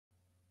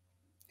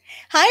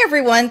Hi,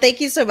 everyone. Thank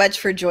you so much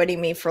for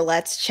joining me for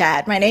Let's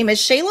Chat. My name is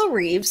Shayla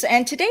Reeves,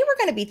 and today we're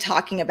going to be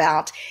talking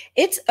about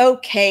it's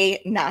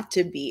okay not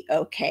to be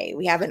okay.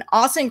 We have an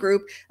awesome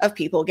group of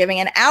people giving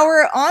an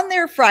hour on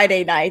their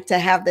Friday night to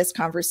have this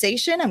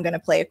conversation. I'm going to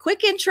play a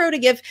quick intro to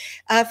give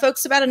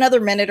folks about another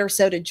minute or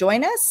so to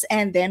join us,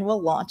 and then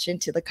we'll launch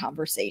into the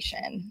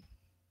conversation.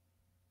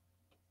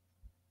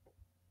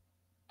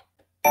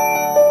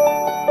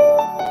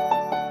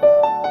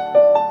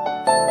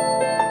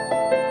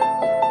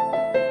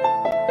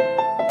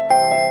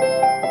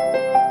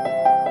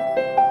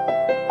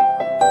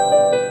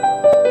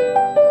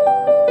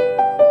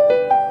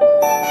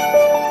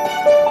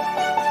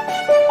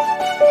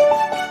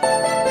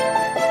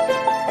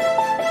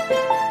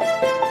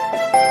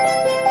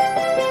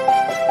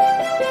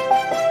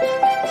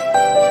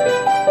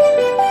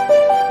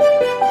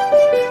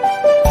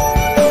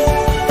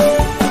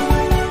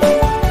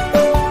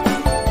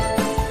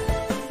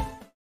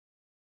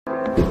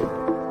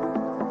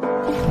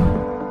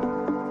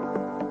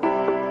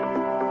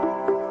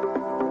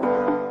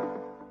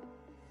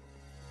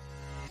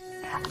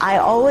 I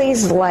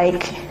always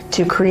like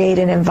to create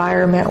an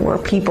environment where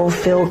people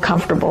feel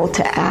comfortable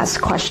to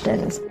ask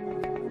questions.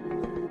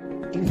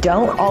 You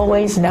don't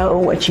always know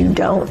what you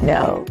don't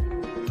know.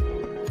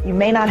 You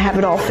may not have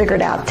it all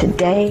figured out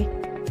today,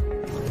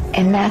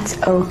 and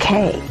that's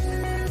okay.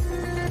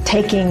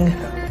 Taking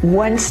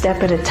one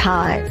step at a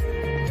time,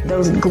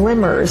 those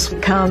glimmers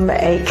become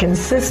a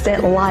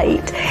consistent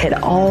light. It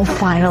all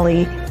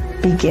finally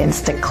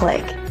begins to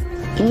click.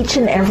 Each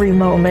and every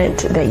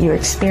moment that you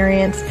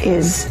experience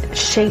is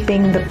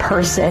shaping the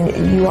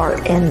person you are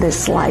in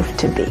this life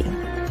to be.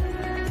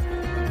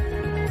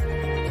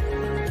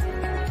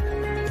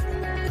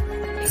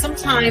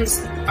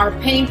 Sometimes our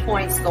pain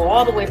points go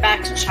all the way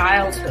back to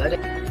childhood.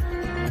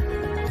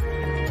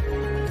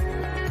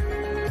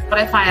 What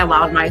if I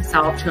allowed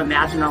myself to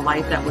imagine a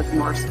life that was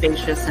more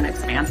spacious and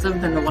expansive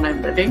than the one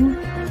I'm living?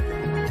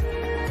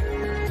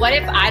 What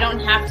if I don't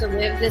have to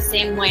live the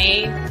same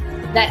way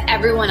that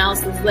everyone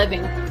else is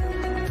living?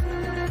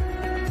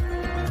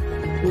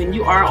 When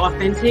you are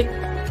authentic,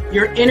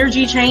 your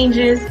energy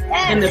changes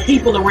and the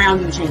people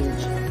around you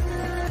change.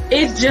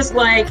 It's just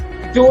like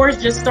doors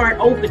just start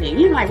opening.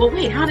 You're like, well,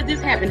 wait, how did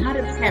this happen? How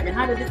did this happen?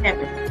 How did this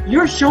happen?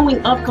 You're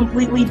showing up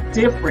completely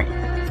different.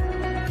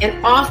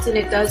 And often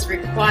it does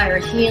require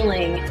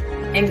healing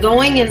and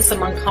going in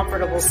some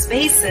uncomfortable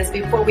spaces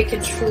before we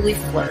can truly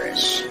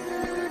flourish.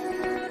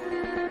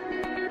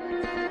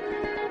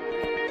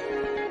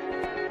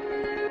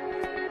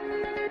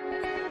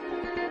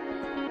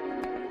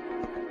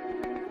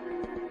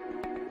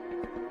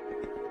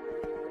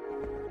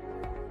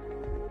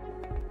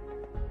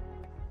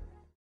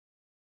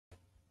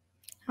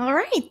 All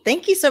right.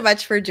 Thank you so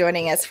much for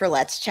joining us for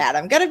Let's Chat.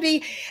 I'm going to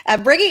be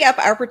bringing up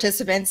our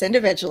participants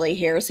individually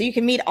here so you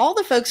can meet all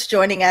the folks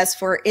joining us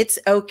for It's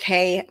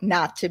Okay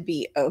Not to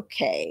Be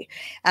Okay.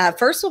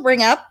 First, we'll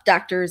bring up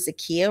Dr.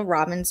 ZAKIA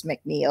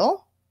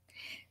ROBBINS-MCNEAL.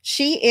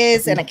 She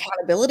is an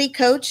accountability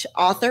coach,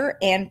 author,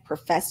 and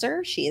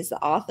professor. She is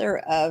the author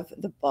of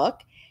the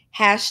book,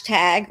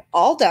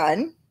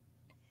 #AllDone,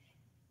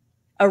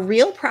 a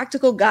real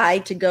practical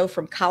guide to go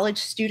from college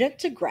student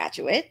to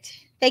graduate.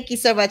 Thank you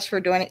so much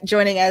for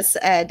joining us,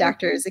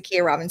 Dr.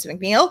 ZAKIA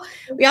ROBBINS-MCNEAL.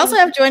 We also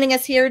have joining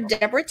us here,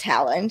 Deborah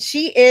TAILLON.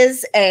 She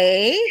is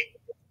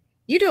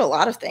you do a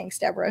lot of things,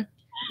 Deborah,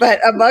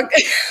 but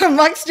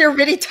amongst your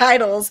many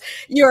titles,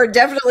 you are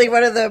definitely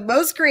one of the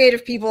most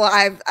creative people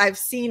I've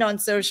seen on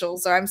social.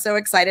 So I'm so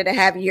excited to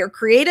have you here.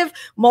 Creative,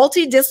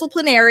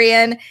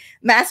 multidisciplinarian,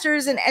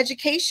 master's in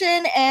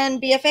education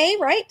and BFA,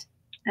 right?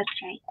 That's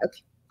right.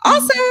 Okay.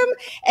 Awesome.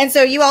 And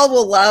so you all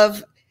will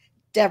love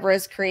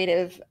Deborah's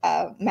creative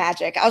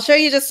magic. I'll show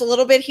you just a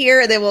little bit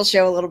here, and then we'll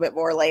show a little bit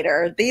more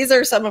later. These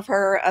are some of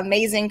her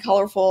amazing,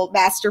 colorful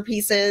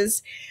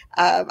masterpieces.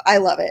 I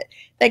love it.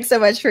 Thanks so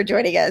much for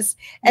joining us.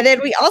 And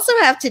then we also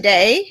have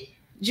today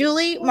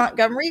JULI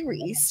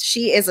Montgomery-REISS.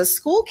 She is a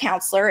school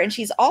counselor, and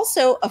she's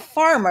also a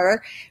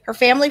farmer. Her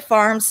family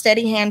farm,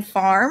 Steady Hand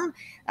Farm.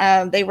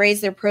 They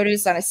raise their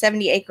produce on a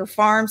 70-acre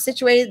farm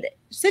situated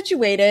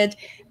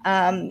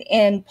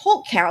in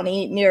Polk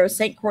County near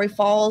St. Croix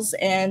Falls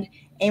and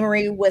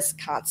Amory,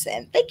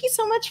 Wisconsin. Thank you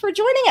so much for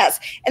joining us.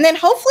 And then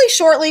hopefully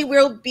shortly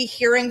we'll be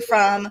hearing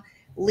from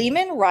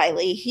LEHMAN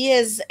Riley. He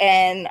is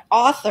an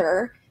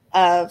author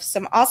of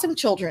some awesome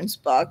children's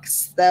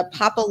books, the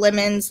Papa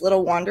Lemon's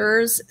Little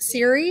Wanderers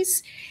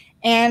series.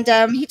 And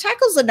he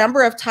tackles a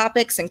number of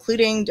topics,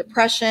 including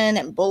depression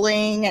and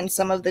bullying and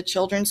some of the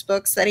children's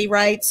books that he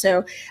writes.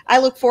 So I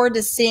look forward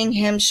to seeing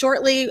him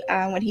shortly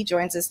when he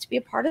joins us to be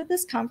a part of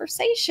this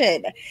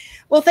conversation.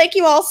 Well, thank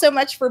you all so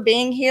much for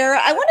being here.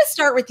 I want to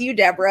start with you,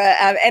 Deborah.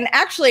 And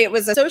actually, it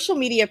was a social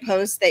media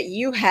post that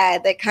you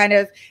had that kind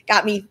of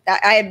got me,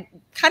 I had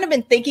kind of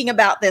been thinking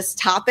about this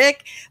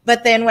topic,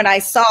 but then when I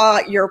saw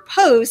your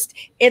post,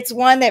 it's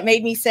one that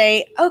made me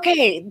say,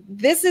 okay,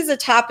 this is a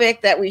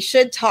topic that we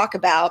should talk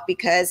about,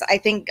 because I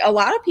think a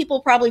lot of people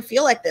probably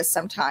feel like this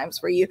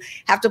sometimes, where you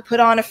have to put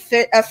on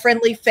a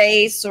friendly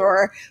face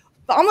or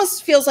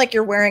almost feels like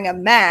you're wearing a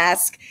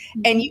mask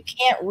and you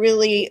can't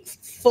really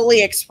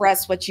fully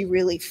express what you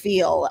really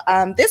feel.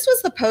 This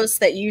was the post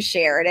that you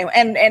shared,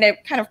 and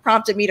it kind of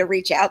prompted me to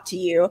reach out to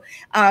you.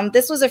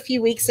 This was a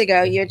few weeks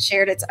ago. You had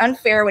shared, "It's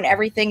unfair when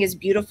everything is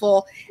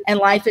beautiful and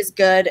life is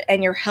good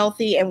and you're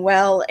healthy and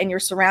well and you're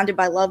surrounded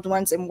by loved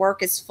ones and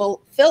work is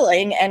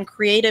fulfilling and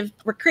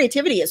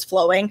creativity is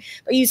flowing,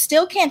 but you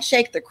still can't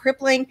shake the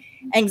crippling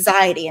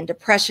anxiety and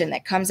depression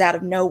that comes out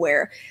of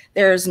nowhere.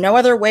 There's no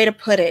other way to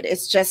put it.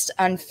 It's just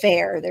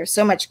unfair. There's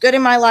so much good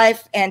in my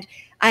life, and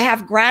I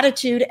have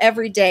gratitude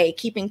every day,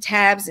 keeping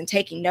tabs and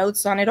taking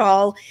notes on it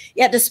all.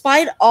 Yet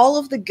despite all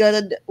of the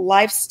good,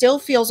 life still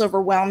feels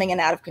overwhelming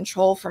and out of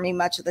control for me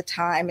much of the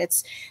time.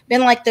 It's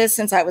been like this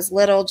since I was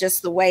little,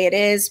 just the way it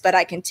is, but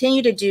I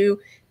continue to do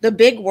the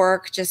big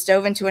work, just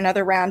dove into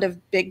another round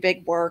of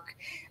big work,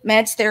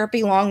 meds,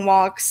 therapy, long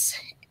walks,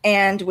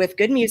 and with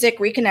good music,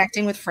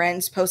 reconnecting with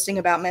friends, posting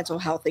about mental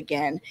health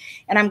again.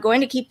 And I'm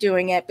going to keep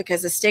doing it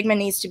because the stigma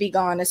needs to be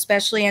gone,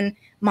 especially in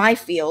my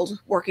field,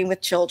 working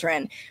with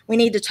children. We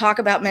need to talk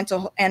about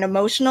mental and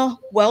emotional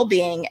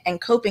well-being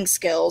and coping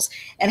skills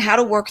and how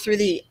to work through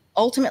the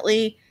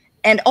ultimately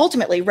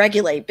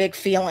regulate big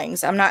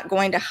feelings. I'm not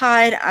going to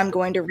hide. I'm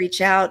going to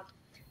reach out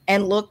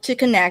and look to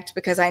connect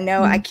because I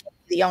know I can't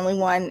be the only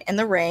one in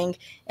the ring,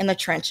 in the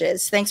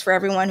trenches. Thanks for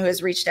everyone who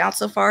has reached out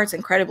so far. It's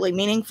incredibly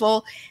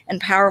meaningful and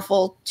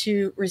powerful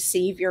to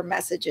receive your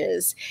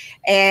messages.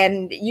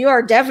 And you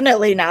are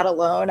definitely not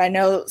alone. I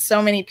know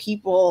so many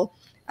people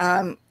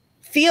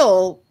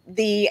feel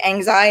the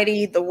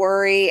anxiety, the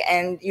worry,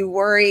 and you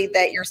worry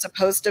that you're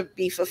supposed to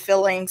be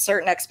fulfilling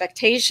certain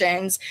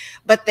expectations,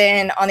 but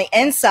then on the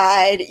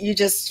inside, you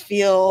just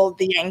feel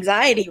the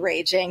anxiety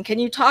raging. Can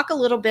you talk a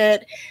little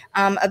bit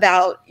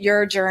about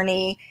your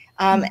journey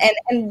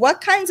and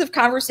what kinds of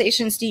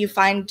conversations do you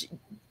find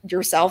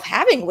yourself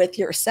having with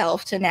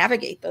yourself to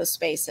navigate those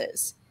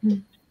spaces?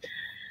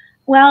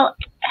 Well,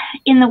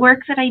 in the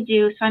work that I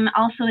do, so I'm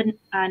also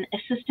an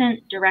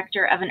assistant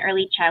director of an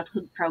early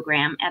childhood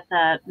program at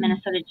the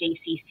Minnesota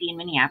JCC in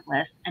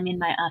Minneapolis. I'm in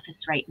my office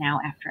right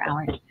now after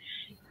hours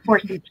for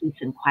some peace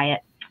and quiet.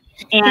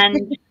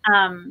 And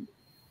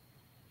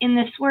in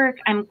this work,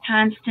 I'm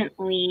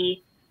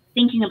constantly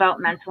thinking about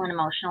mental and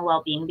emotional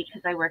well-being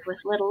because I work with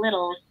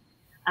littles,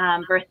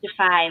 birth to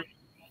 5.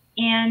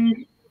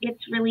 And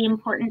it's really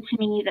important to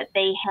me that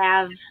they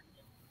have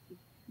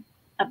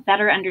a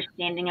better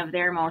understanding of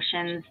their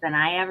emotions than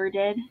I ever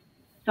did.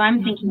 So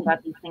I'm thinking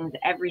about these things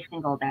every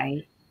single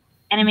day.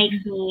 And it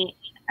makes me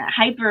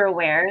hyper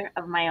aware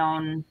of my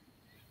own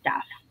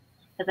stuff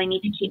because I need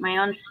to keep my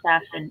own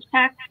stuff in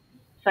check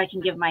so I can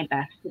give my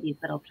best to these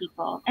little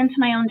people and to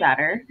my own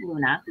daughter,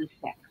 Luna, who's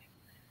 6,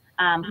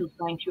 who's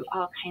going through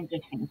all kinds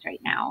of things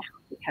right now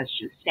because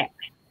she's sick.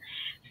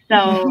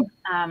 So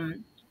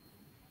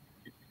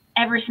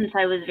ever since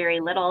I was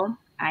very little,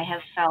 I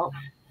have felt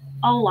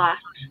a lot.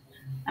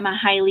 I'm a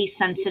highly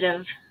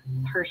sensitive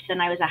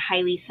person. I was a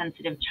highly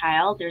sensitive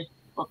child. There's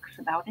books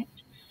about it.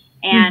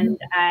 And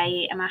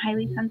I am a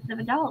highly sensitive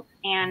adult.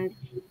 And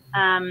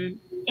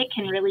it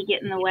can really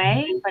get in the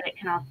way, but it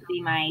can also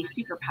be my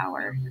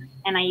superpower.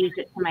 And I use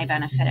it to my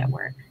benefit at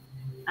work.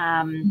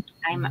 I'm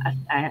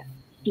a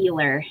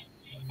feeler,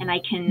 and I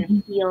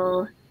can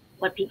feel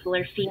what people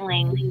are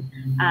feeling.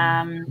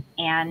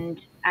 And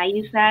I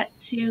use that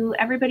to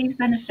everybody's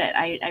benefit.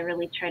 I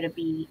really try to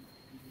be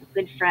a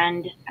good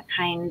friend, a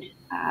kind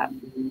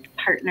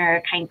partner,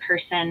 a kind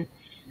person.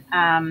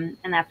 And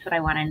that's what I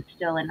want to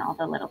instill in all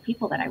the little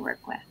people that I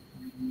work with.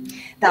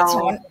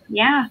 So,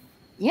 yeah.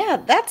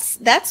 Yeah,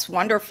 that's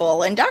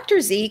wonderful. And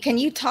Dr. Z, can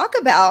you talk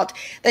about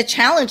the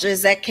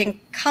challenges that can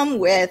come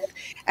with,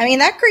 I mean,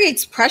 that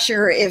creates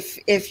pressure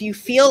if you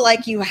feel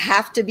like you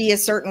have to be a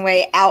certain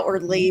way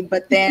outwardly,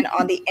 but then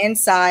on the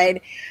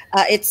inside,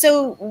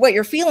 what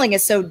you're feeling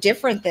is so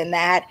different than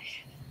that.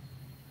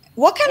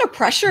 What kind of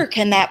pressure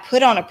can that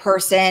put on a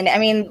person? I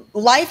mean,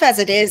 life as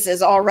it is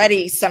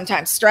already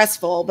sometimes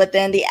stressful, but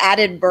then the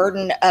added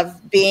burden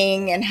of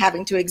being and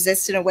having to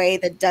exist in a way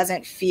that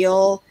doesn't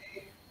feel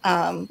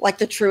like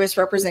the truest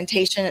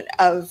representation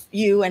of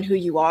you and who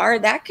you are,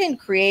 that can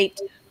create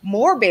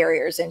more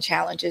barriers and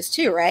challenges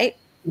too, right?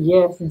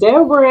 Yes,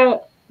 Deborah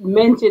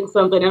mentioned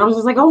something and I was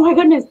just like, oh my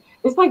goodness,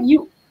 it's like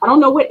I don't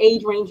know what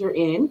age range you're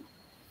in,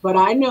 but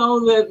I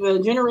know that the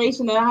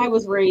generation that I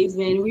was raised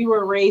in, we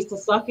were raised to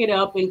suck it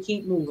up and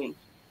keep moving.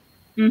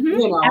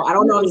 You know, I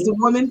don't know if it's a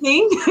woman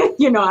thing,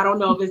 you know, I don't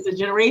know if it's a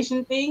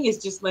generation thing. It's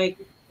just like,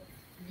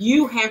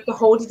 you have to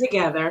hold it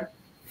together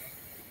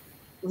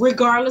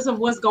regardless of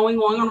what's going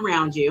on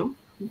around you.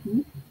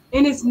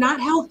 And it's not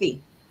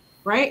healthy,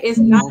 right? It's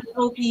not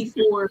healthy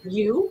for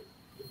you.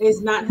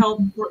 It's not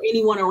healthy for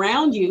anyone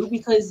around you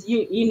because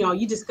you know,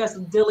 you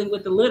discussed dealing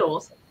with the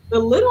littles. The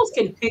littles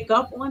can pick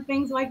up on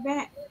things like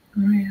that.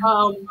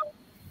 And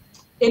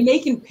they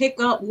can pick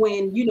up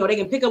when, you know, they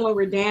can pick up when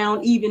we're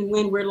down, even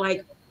when we're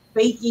like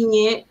faking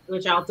it,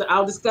 which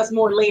I'll discuss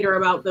more later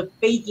about the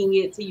faking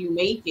it till you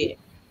make it.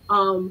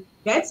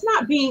 That's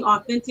not being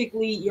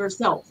authentically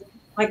yourself.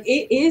 Like,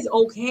 it is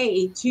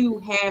okay to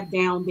have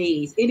down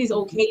days. It is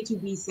okay to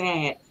be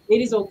sad.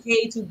 It is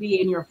okay to be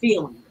in your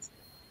feelings.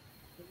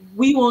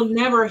 We will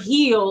never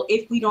heal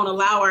if we don't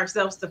allow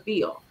ourselves to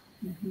feel.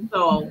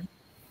 So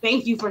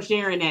thank you for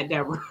sharing that,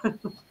 Deborah.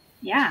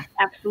 Yeah,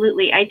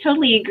 absolutely. I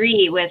totally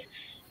agree with,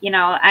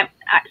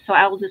 so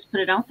I will just put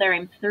it out there.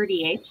 I'm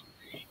 38.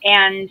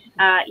 And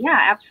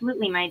yeah,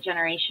 absolutely. My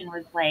generation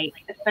was like,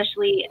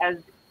 especially as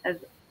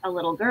a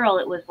little girl,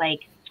 it was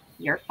like,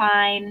 you're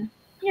fine.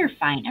 You're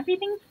fine.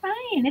 Everything's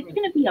fine. It's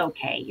going to be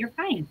okay. You're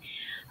fine.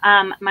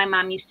 My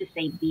mom used to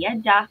say, be a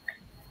duck,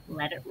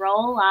 let it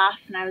roll off.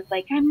 And I was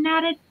like, I'm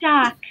not a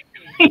duck.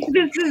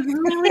 This is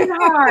really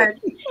hard.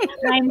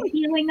 I'm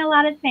feeling a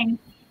lot of things.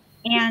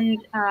 And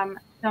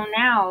so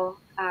now,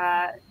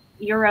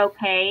 you're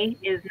okay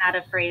is not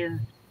a phrase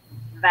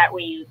that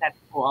we use at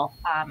school.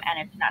 And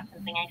it's not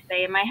something I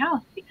say in my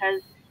house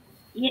because,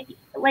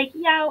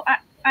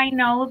 I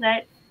know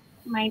that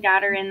my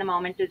daughter in the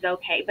moment is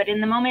okay, but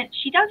in the moment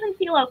she doesn't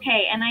feel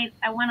okay. And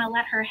I want to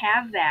let her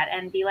have that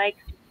and be like,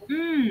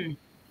 you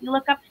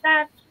look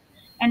upset,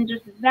 and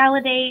just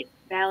validate.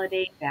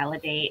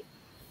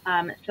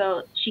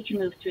 So she can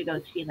move through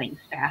those feelings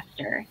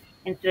faster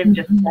instead of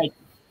just like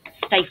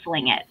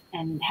stifling it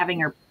and having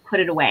her put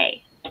it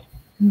away.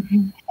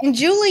 And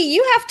Julie,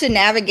 you have to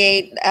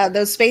navigate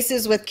those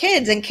spaces with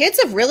kids, and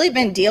kids have really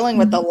been dealing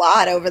with a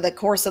lot over the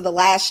course of the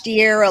last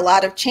year, a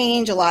lot of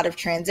change, a lot of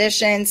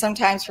transition.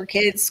 Sometimes for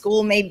kids,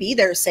 school may be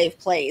their safe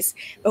place,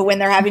 but when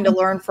they're having to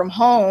learn from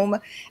home,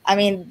 I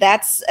mean,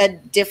 that's a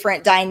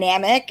different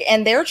dynamic,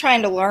 and they're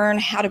trying to learn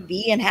how to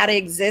be and how to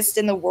exist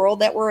in the world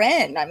that we're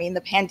in. I mean, the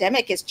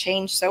pandemic has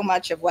changed so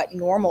much of what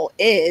normal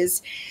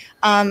is.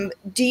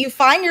 Do you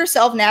find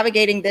yourself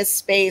navigating this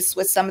space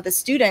with some of the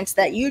students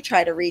that you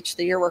try to reach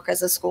through your work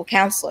as a school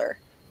counselor?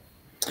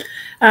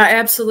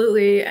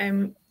 Absolutely.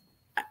 I'm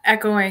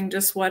echoing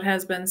just what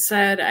has been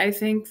said. I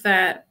think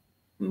that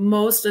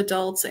most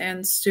adults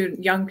and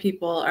young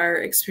people are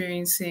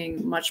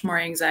experiencing much more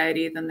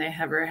anxiety than they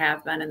ever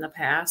have been in the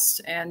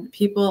past. And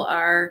people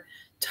are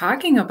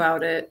talking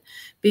about it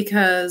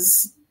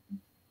because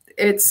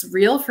it's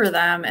real for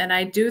them. And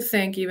I do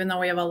think, even though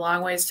we have a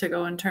long ways to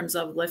go in terms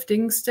of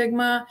lifting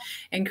stigma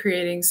and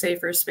creating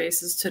safer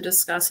spaces to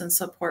discuss and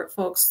support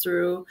folks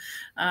through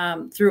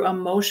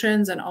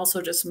emotions and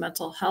also just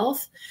mental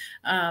health,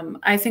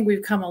 I think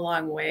we've come a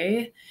long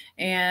way.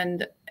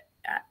 And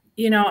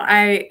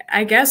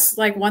I guess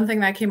like one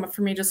thing that came up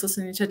for me just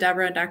listening to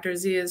Deborah and Dr.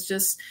 Z is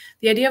just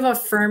the idea of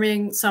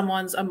affirming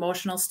someone's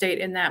emotional state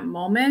in that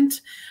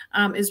moment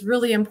is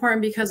really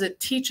important because it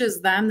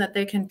teaches them that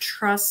they can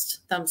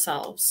trust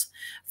themselves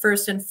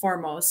first and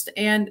foremost.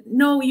 And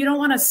no, you don't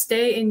want to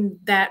stay in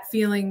that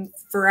feeling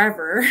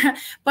forever.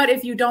 But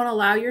if you don't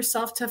allow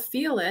yourself to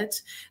feel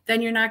it,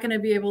 then you're not going to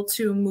be able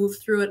to move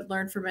through it,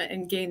 learn from it,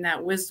 and gain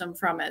that wisdom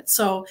from it.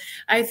 So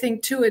I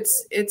think too,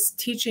 it's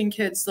teaching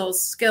kids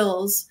those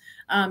skills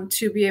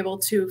to be able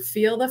to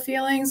feel the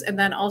feelings, and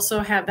then also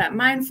have that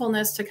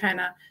mindfulness to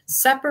kind of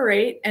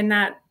separate and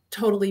not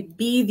totally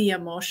be the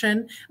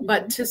emotion,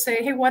 but to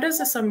say, hey, what is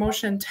this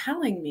emotion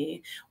telling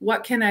me?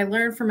 What can I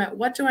learn from it?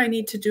 What do I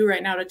need to do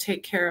right now to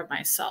take care of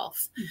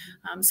myself?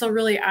 So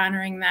really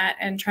honoring that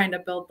and trying to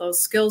build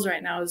those skills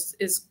right now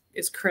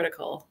is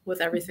critical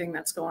with everything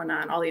that's going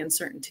on, all the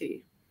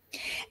uncertainty.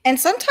 And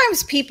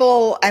sometimes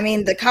people, I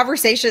mean, the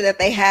conversation that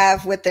they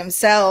have with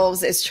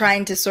themselves is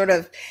trying to sort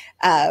of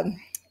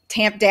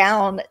tamp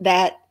down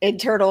that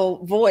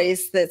internal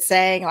voice that's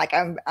saying like,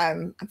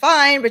 I'm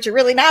fine, but you're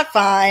really not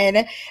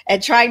fine,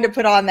 and trying to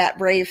put on that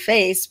brave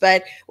face.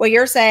 But what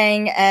you're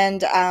saying,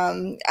 and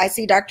I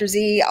see Dr.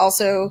 Z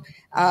also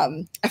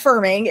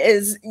affirming,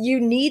 is you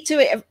need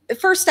to, the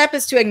first step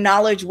is to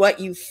acknowledge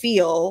what you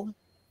feel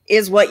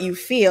is what you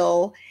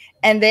feel,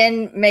 and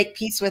then make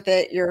peace with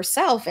it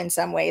yourself in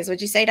some ways.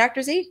 Would you say,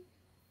 Dr. Z?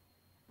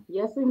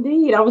 Yes,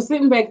 indeed. I was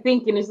sitting back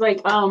thinking, it's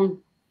like,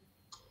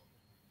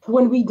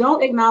 when we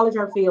don't acknowledge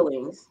our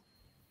feelings,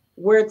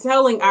 we're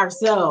telling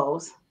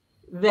ourselves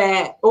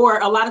that, or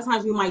a lot of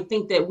times we might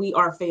think that we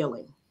are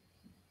failing.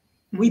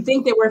 We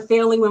think that we're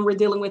failing when we're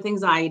dealing with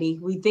anxiety.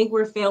 We think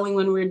we're failing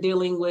when we're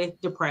dealing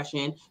with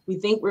depression. We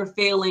think we're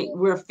failing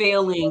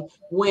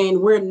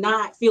when we're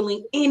not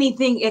feeling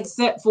anything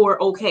except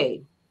for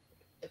okay.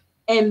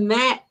 And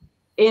that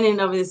in and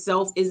of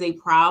itself is a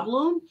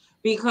problem,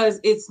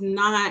 because it's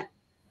not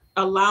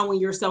allowing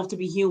yourself to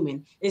be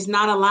human. It's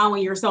not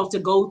allowing yourself to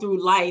go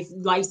through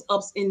life's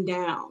ups and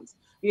downs.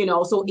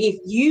 So if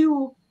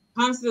you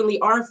constantly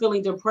are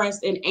feeling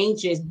depressed and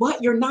anxious,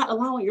 but you're not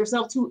allowing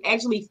yourself to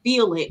actually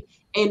feel it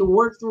and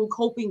work through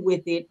coping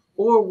with it,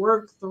 or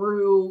work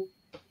through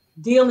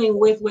dealing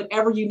with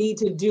whatever you need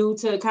to do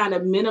to kind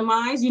of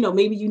minimize,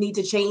 maybe you need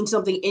to change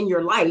something in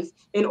your life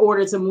in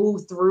order to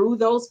move through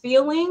those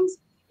feelings.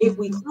 If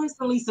we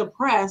constantly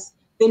suppress,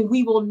 then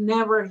we will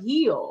never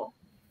heal.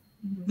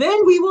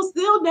 Then we will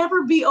still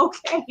never be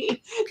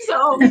okay.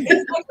 So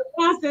it's like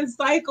a constant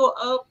cycle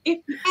of, if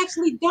you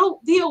actually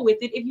don't deal with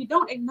it, if you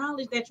don't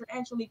acknowledge that you're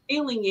actually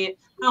feeling it,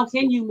 how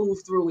can you move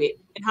through it?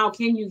 And how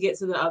can you get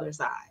to the other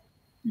side?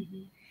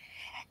 Mm-hmm.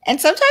 And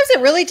sometimes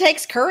it really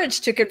takes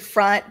courage to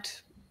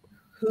confront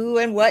who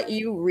and what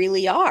you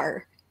really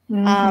are.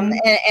 Mm-hmm.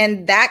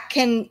 And that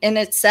can in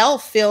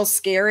itself feel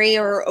scary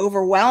or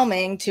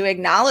overwhelming to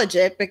acknowledge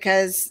it,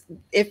 because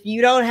if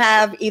you don't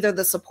have either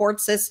the support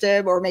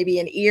system or maybe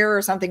an ear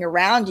or something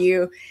around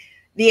you,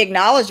 the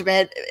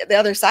acknowledgement, the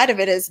other side of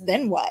it is,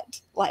 then what?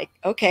 Like,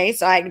 okay,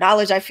 so I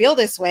acknowledge I feel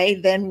this way,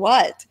 then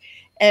what?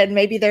 And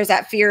maybe there's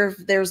that fear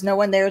of there's no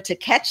one there to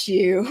catch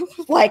you,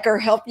 like, or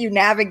help you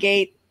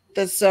navigate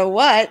the so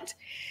what.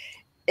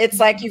 It's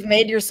like you've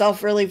made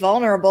yourself really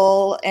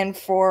vulnerable, and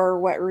for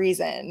what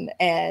reason?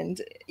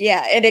 And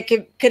yeah, and it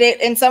could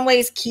it in some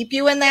ways keep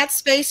you in that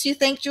space, you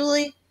think,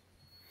 Julie?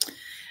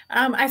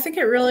 I think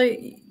it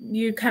really,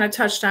 you kind of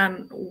touched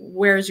on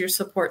where's your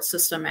support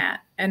system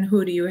at, and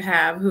who do you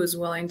have who's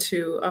willing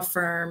to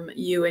affirm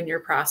you in your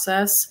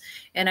process.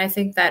 And I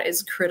think that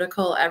is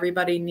critical.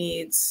 Everybody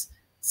needs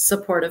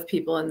supportive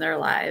people in their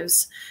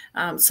lives.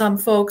 Some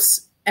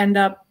folks end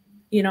up,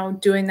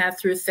 doing that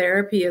through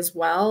therapy as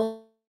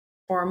well,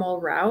 formal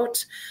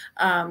route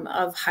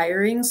of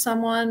hiring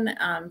someone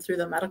through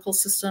the medical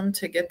system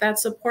to get that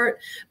support.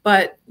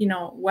 But,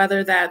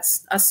 whether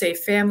that's a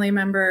safe family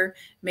member,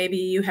 maybe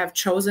you have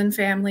chosen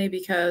family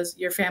because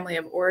your family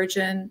of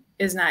origin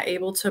is not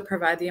able to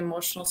provide the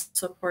emotional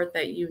support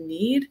that you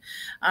need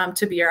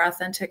to be your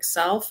authentic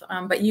self.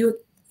 But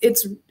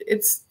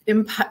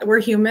we're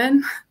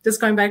human.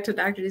 Just going back to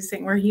Dr. D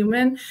saying we're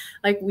human.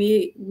 Like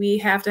we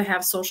have to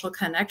have social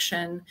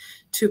connection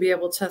to be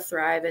able to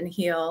thrive and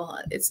heal.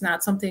 It's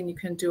not something you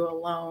can do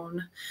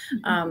alone.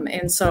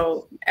 And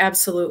so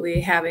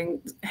absolutely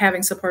having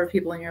supportive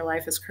people in your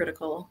life is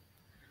critical.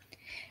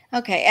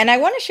 Okay. And I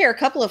want to share a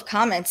couple of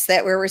comments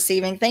that we're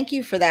receiving. Thank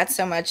you for that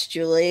so much,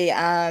 Julie.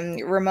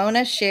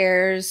 Ramona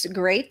shares,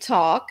 great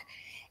talk.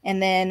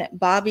 And then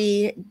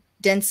Bobby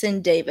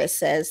Denson Davis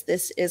says,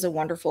 this is a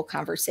wonderful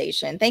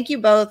conversation. Thank you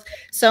both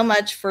so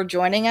much for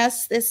joining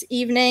us this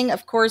evening.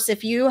 Of course,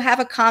 if you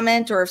have a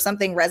comment or if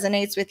something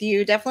resonates with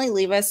you, definitely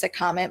leave us a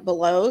comment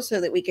below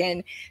so that we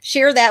can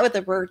share that with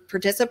the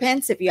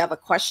participants. If you have a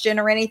question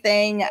or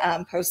anything,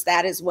 post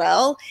that as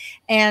well.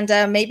 And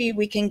maybe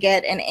we can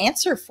get an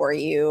answer for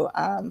you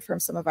from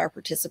some of our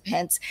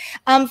participants.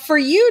 For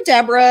you,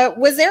 Deborah,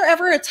 was there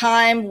ever a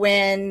time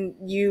when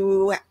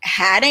you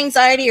had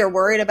anxiety or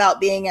worried about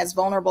being as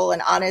vulnerable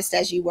and honest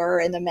as you were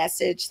in the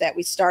message that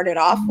we started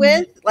off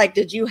with? Like,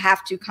 did you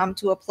have to come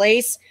to a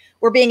place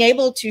where being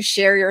able to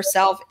share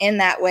yourself in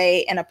that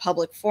way in a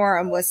public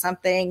forum was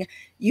something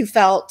you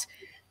felt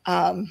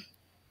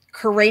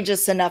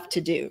courageous enough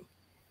to do?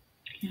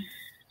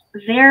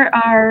 There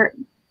are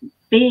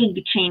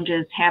big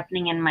changes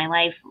happening in my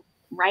life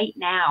right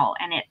now,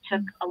 and it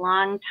took a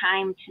long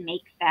time to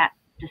make that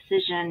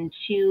decision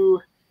to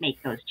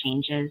make those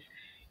changes.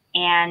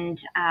 And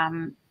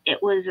it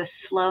was a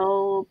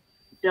slow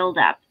build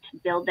up to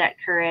build that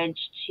courage,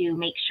 to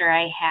make sure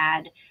I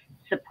had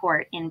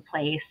support in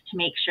place, to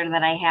make sure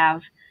that I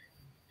have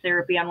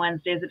therapy on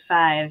Wednesdays at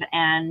 5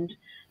 and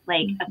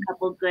like a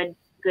couple good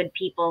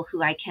people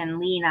who I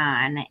can lean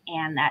on,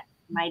 and that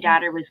my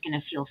daughter was going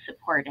to feel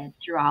supported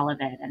through all of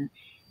it.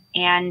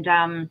 And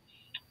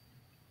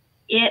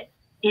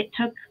it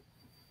took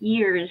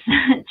years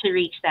to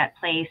reach that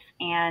place.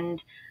 And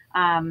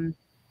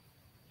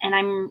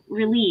I'm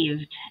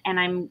relieved and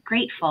I'm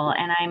grateful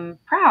and I'm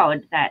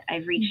proud that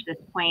I've reached this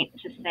point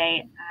to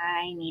say,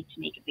 I need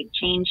to make a big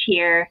change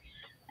here,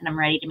 and I'm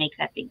ready to make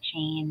that big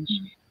change,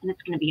 and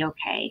it's going to be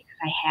okay, because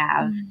I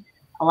have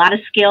a lot of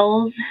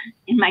skills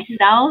in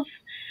myself,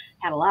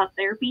 had a lot of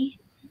therapy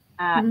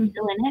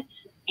still in it.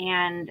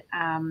 And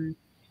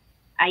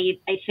I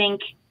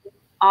think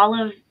all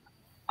of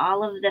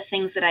the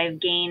things that I've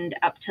gained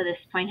up to this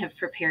point have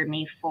prepared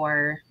me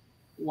for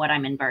what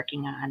I'm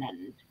embarking on,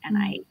 and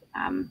I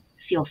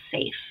feel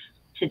safe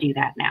to do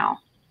that now.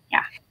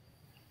 Yeah.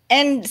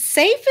 And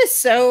safe is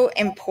so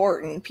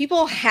important.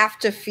 People have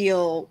to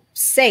feel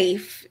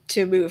safe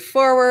to move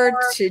forward,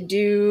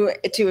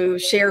 to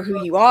share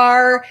who you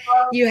are.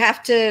 You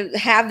have to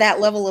have that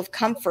level of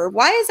comfort.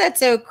 Why is that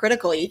so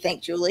critical, you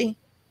think, Julie?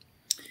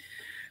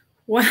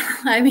 Well,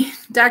 I mean,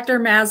 Dr.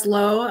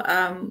 Maslow,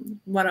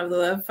 one of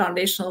the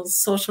foundational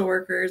social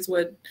workers,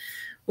 would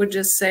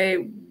just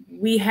say,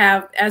 we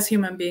have, as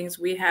human beings,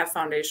 we have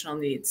foundational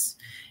needs,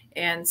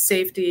 and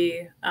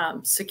safety,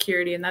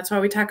 security. And that's why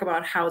we talk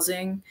about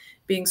housing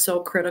being so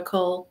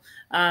critical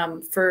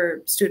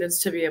for students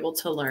to be able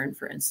to learn,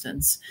 for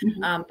instance.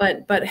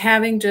 But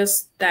having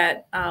just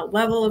that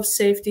level of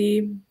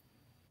safety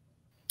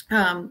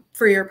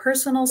for your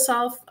personal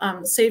self,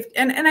 safe.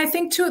 And I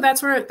think too,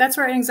 that's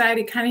where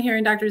anxiety, kind of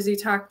hearing Dr. Z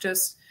talk,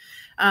 just,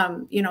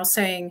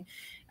 saying,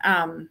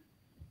 oh,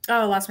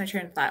 I lost my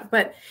train of thought,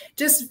 but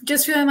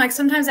just feeling like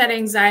sometimes that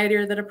anxiety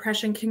or the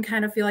depression can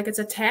kind of feel like it's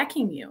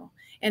attacking you.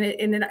 And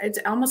it's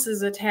almost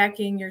as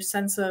attacking your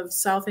sense of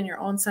self and your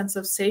own sense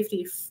of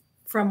safety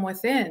from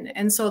within.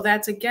 And so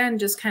that's, again,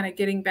 just kind of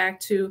getting back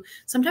to,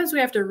 sometimes we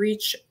have to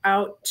reach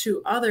out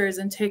to others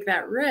and take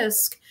that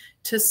risk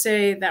to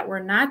say that we're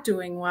not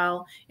doing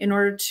well in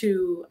order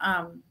to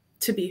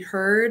to be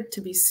heard,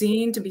 to be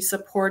seen, to be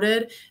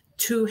supported,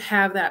 to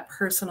have that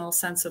personal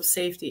sense of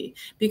safety,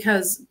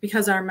 because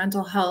our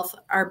mental health,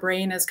 our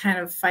brain is kind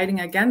of fighting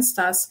against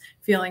us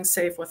feeling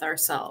safe with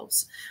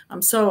ourselves.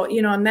 So,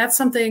 you know, and that's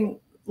something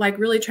like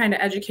really trying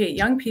to educate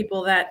young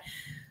people that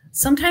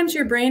sometimes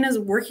your brain is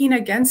working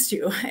against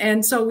you.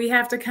 And so we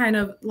have to kind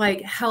of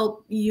like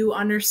help you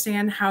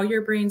understand how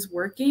your brain's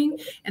working.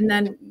 And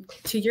then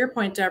to your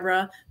point,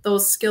 Deborah,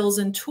 those skills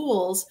and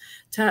tools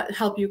to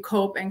help you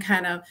cope and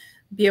kind of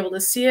be able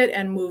to see it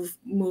and move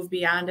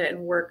beyond it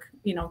and work,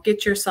 you know,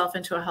 get yourself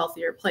into a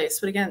healthier place.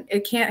 But again,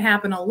 it can't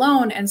happen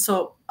alone. And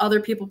so other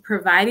people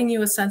providing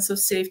you a sense of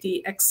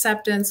safety,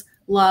 acceptance,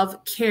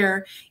 love,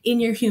 care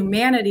in your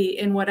humanity,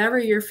 in whatever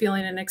you're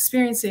feeling and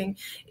experiencing,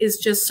 is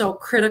just so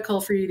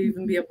critical for you to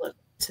even be able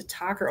to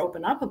talk or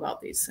open up about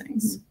these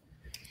things.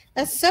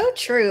 That's so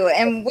true.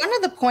 And one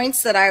of the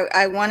points that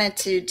I wanted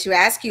to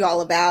ask you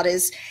all about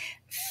is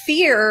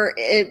fear.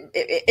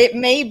 It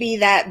may be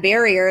that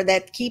barrier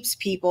that keeps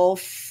people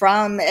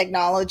from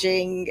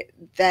acknowledging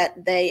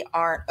that they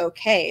aren't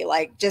okay.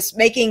 Like just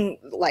making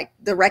like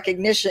the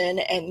recognition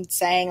and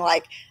saying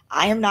like,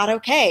 I am not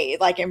okay,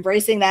 like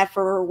embracing that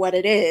for what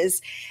it is.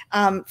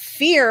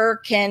 Fear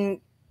can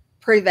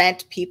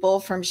prevent people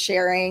from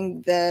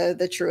sharing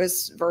the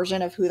truest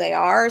version of who they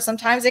are.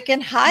 Sometimes it can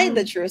hide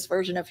the truest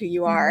version of who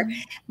you are.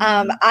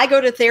 I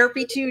go to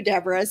therapy too,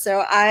 Deborah.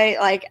 So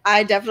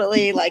I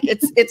definitely like,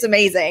 it's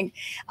amazing.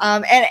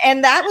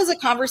 And that was a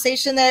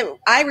conversation that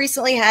I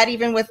recently had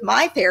even with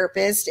my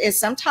therapist, is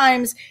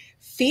sometimes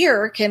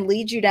fear can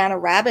lead you down a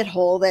rabbit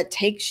hole that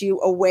takes you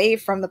away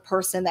from the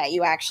person that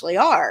you actually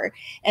are.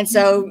 And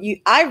so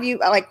I view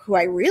like who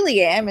I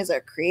really am as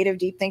a creative,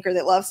 deep thinker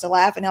that loves to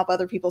laugh and help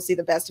other people see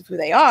the best of who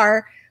they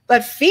are.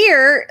 But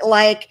fear,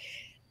 like,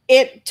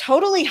 it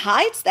totally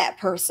hides that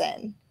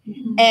person.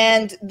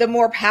 And the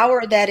more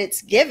power that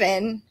it's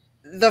given,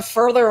 the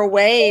further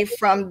away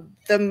from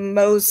the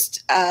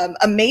most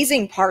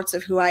amazing parts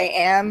of who I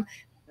am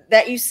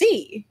that you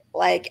see.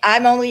 Like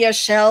I'm only a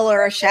shell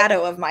or a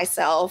shadow of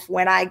myself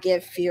when I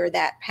give fear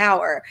that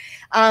power.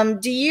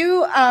 Do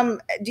you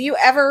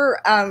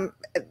ever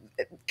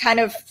kind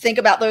of think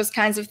about those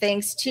kinds of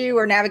things too,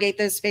 or navigate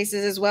those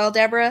spaces as well,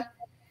 Deborah?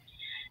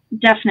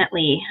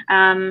 Definitely.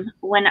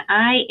 When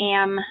I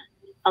am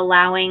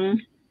allowing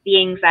the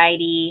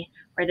anxiety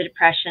or the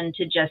depression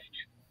to just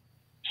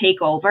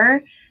take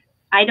over,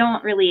 I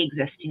don't really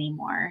exist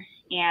anymore.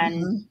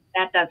 And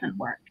that doesn't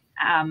work.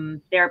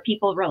 There are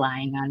people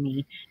relying on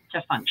me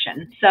to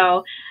function.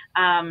 So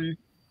I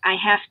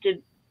have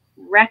to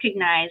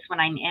recognize when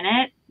I'm in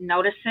it,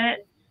 notice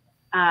it,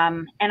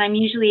 and I'm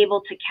usually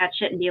able to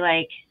catch it and be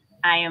like,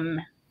 I am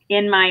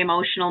in my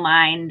emotional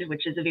mind,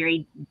 which is a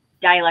very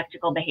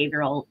dialectical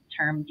behavioral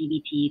term,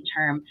 DBT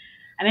term.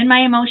 I'm in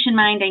my emotion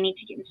mind. I need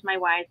to get into my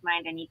wise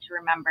mind. I need to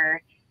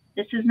remember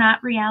this is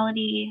not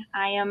reality.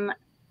 I am,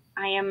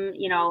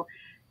 you know,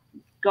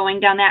 going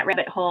down that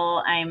rabbit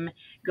hole. I'm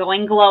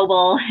going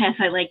global, as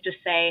I like to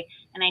say,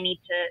 and I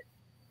need to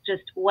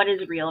just, what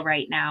is real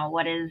right now?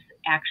 What is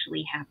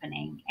actually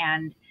happening?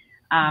 And,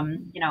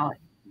 you know,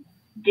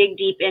 dig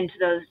deep into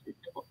those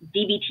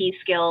DBT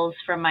skills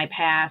from my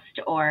past,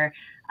 or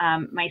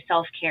my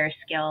self-care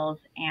skills,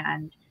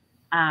 and,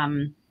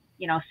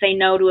 you know, say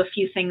no to a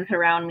few things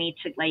around me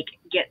to like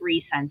get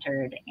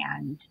recentered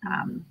and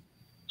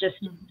just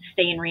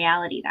stay in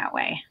reality that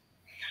way.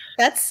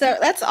 That's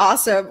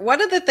awesome.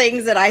 One of the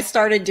things that I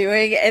started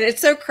doing, and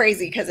it's so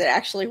crazy because it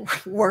actually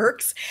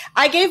works.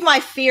 I gave my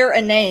fear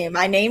a name.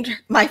 I named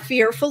my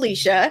fear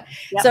Felicia.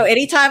 Yep. So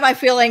anytime I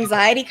feel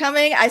anxiety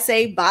coming, I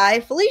say,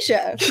 bye,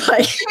 Felicia.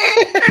 Like,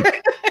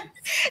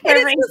 and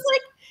it's just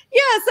like,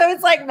 yeah, so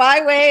it's like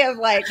my way of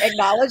like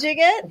acknowledging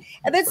it.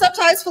 And then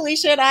sometimes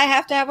Felicia and I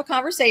have to have a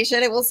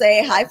conversation. It will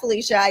say, hi,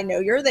 Felicia, I know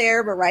you're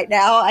there, but right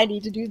now I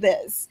need to do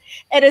this.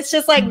 And it's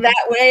just like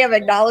that way of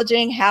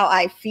acknowledging how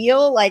I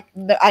feel. Like,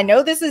 I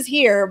know this is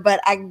here, but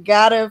I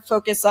gotta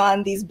focus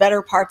on these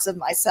better parts of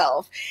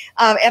myself.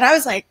 And I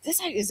was like,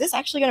 is this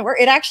actually gonna work?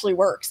 It actually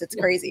works. It's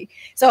crazy.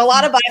 So a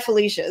lot of bye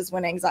Felicias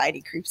when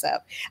anxiety creeps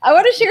up. I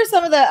want to share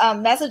some of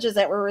the messages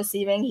that we're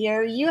receiving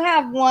here. You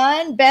have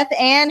one, Beth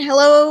Ann.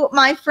 Hello,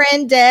 my friend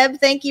Deb.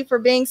 Thank you for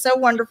being so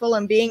wonderful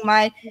and being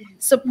my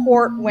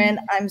support when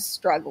I'm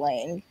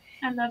struggling.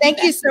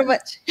 Thank you so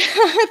much.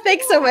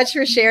 Thanks so much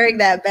for sharing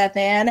that, Beth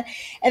Ann.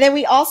 And then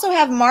we also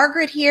have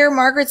Margaret here.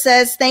 Margaret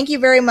says, thank you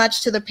very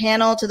much to the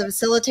panel, to the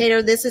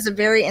facilitator. This is a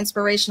very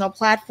inspirational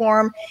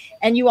platform,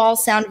 and you all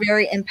sound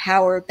very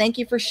empowered. Thank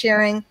you for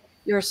sharing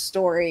your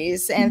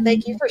stories, and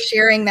thank you for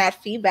sharing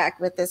that feedback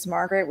with us,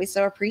 Margaret. We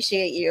so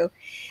appreciate you.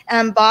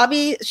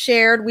 Bobby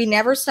shared, we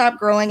never stop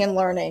growing and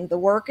learning. The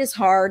work is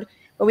hard,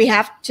 but we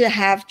have to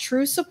have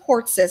true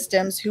support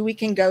systems who we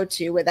can go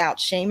to without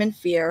shame and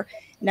fear,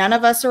 None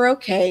of us are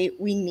okay.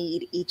 We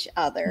need each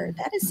other.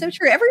 That is so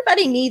true.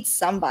 Everybody needs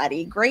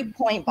somebody. Great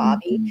point,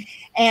 Bobby.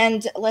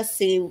 And let's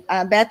see.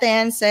 Beth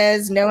Ann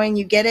says, knowing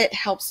you get it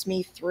helps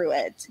me through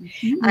it.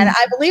 And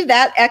I believe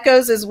that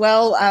echoes as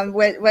well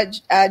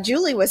what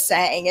Julie was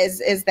saying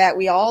is that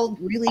we all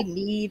really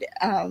need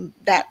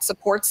that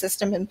support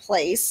system in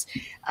place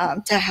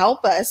to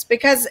help us,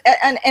 because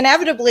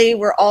inevitably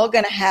we're all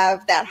going to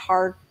have that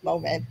hard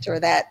moment or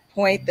that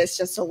point that's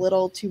just a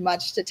little too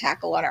much to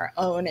tackle on our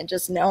own. And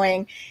just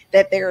knowing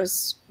that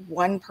there's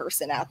one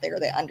person out there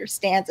that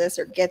understands us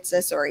or gets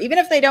us, or even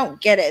if they don't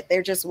get it,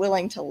 they're just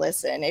willing to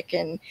listen. It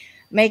can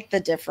make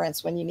the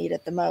difference when you need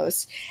it the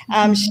most.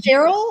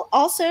 Cheryl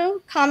also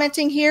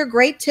commenting here,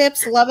 great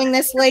tips, loving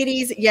this,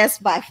 ladies. Yes,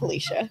 bye,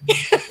 Felicia.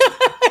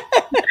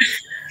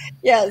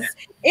 Yes,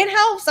 it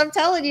helps. I'm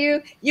telling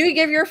you, you can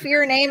give your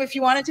fear a name. If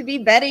you want it to be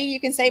Betty,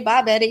 you can say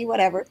bye, Betty,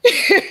 whatever.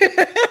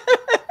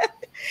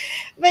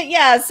 But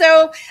yeah,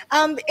 so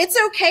it's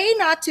okay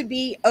not to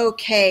be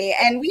okay.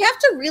 And we have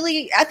to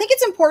really, I think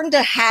it's important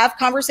to have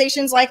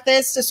conversations like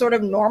this to sort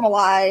of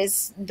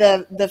normalize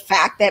the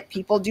fact that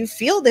people do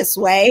feel this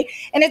way.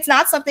 And it's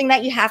not something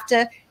that you have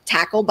to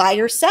tackle by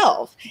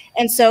yourself.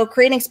 And so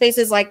creating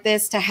spaces like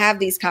this to have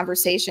these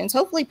conversations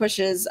hopefully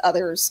pushes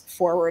others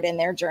forward in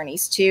their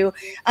journeys too.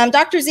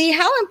 Dr. Z,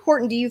 how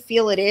important do you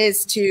feel it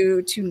is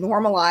to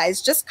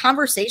normalize just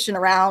conversation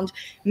around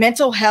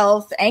mental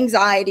health,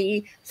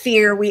 anxiety,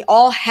 fear? We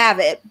all have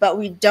it, but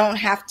we don't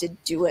have to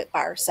do it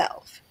by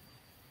ourselves.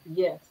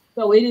 Yes.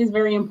 So it is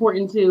very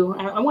important to,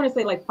 I want to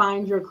say, like,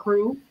 find your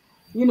crew.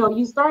 You know,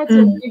 you start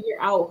to figure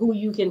out who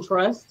you can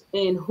trust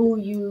and who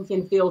you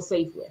can feel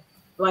safe with.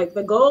 Like,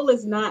 the goal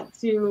is not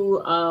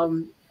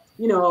to,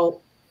 you know,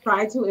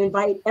 try to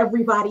invite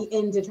everybody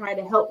in to try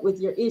to help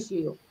with your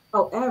issue.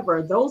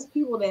 However, those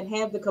people that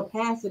have the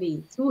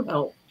capacity to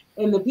help,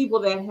 and the people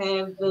that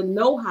have the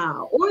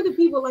know-how, or the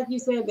people, like you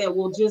said, that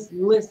will just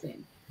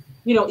listen,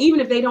 you know,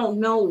 even if they don't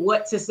know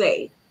what to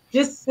say,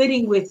 just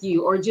sitting with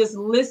you or just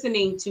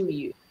listening to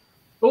you,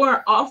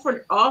 or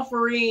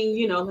offering,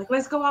 you know, like,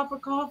 let's go out for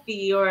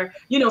coffee, or,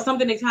 you know,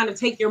 something to kind of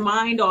take your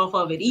mind off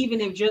of it,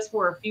 even if just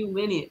for a few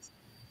minutes.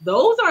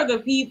 Those are the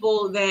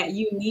people that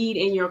you need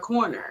in your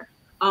corner.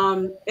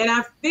 And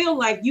I feel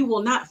like you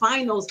will not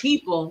find those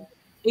people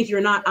if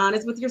you're not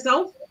honest with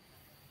yourself.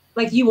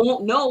 Like, you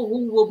won't know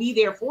who will be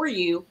there for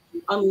you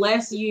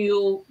unless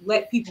you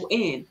let people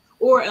in,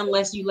 or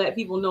unless you let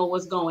people know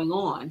what's going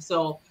on.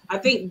 So I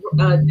think,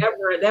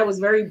 Deborah, that was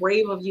very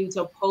brave of you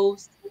to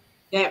post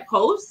that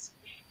post,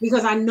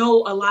 because I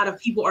know a lot of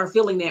people are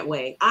feeling that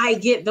way. I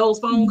get those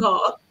phone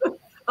calls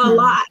a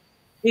lot.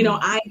 You know,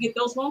 I get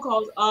those phone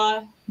calls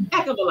a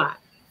heck of a lot.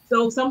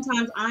 So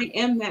sometimes I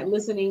am that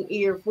listening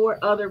ear for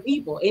other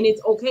people, and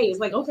it's okay. It's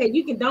like, okay,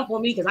 you can dump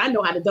on me because I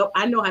know how to dump.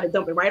 I know how to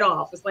dump it right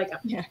off. It's like,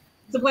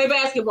 to play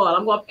basketball,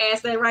 I'm going to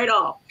pass that right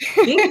off.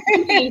 Give it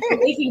to me so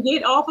they can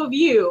get off of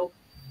you,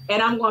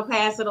 and I'm going to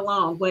pass it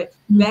along. But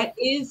that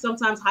is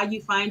sometimes how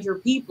you find your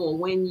people,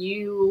 when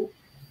you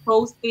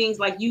post things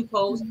like you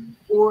post,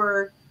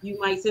 or you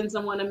might send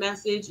someone a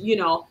message. You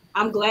know,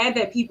 I'm glad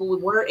that people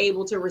were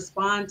able to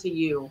respond to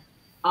you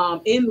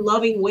in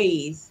loving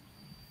ways,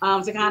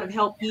 to kind of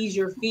help ease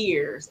your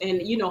fears.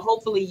 And, you know,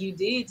 hopefully you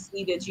did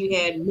see that you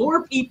had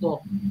more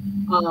people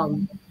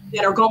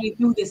that are going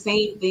through the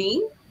same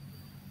thing,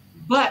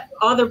 but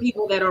other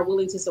people that are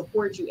willing to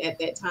support you at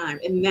that time.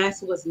 And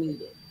that's what's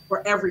needed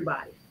for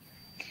everybody.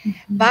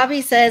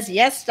 Bobby says,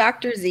 yes,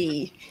 Dr.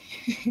 Z.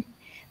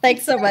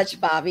 Thanks so much,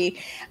 Bobby.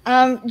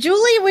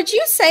 Julie, would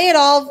you say at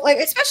all, like,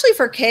 especially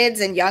for kids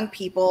and young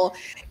people,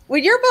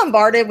 when you're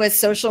bombarded with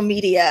social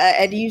media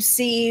and you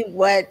see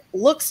what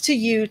looks to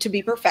you to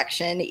be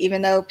perfection,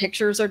 even though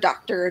pictures are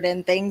doctored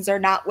and things are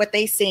not what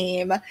they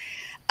seem,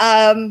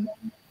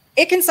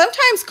 it can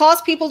sometimes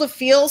cause people to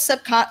feel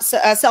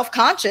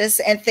self-conscious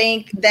and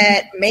think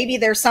that maybe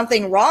there's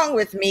something wrong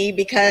with me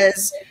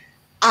because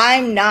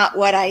I'm not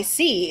what I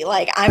see.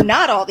 Like, I'm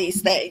not all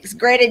these things.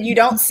 Granted, you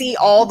don't see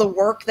all the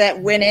work that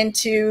went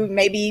into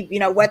maybe, you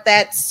know, what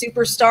that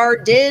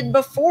superstar did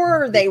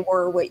before they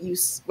were what you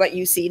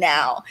see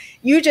now.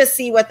 You just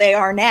see what they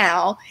are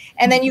now.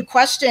 And then you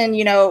question,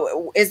 you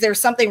know, is there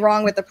something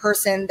wrong with the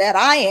person that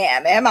I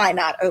am? Am I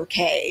not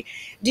okay?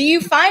 Do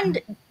you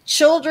find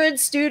children,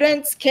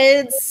 students,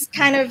 kids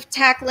kind of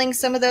tackling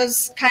some of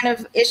those kind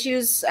of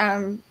issues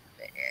in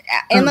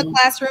the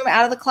classroom,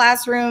 out of the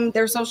classroom,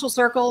 their social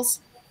circles?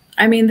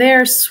 I mean, they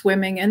are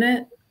swimming in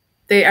it.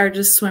 They are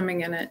just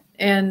swimming in it.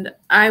 And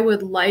I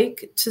would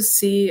like to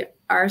see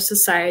our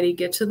society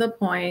get to the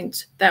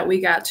point that we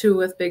got to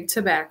with big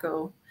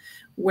tobacco,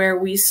 where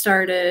we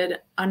started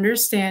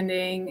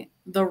understanding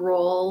the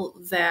role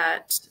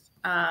that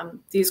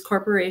these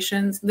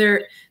corporations,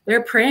 they're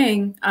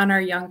preying on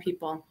our young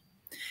people.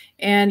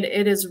 And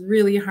it is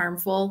really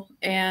harmful.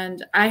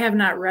 And I have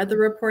not read the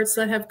reports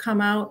that have come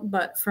out,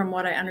 but from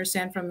what I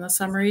understand from the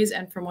summaries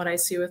and from what I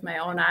see with my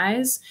own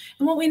eyes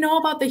and what we know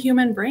about the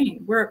human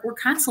brain, we're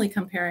constantly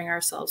comparing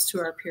ourselves to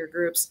our peer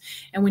groups.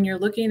 And when you're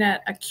looking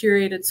at a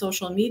curated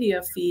social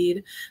media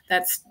feed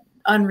that's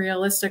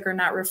unrealistic or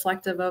not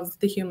reflective of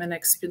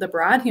the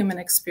broad human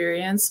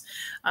experience.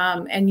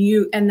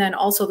 And then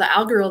also the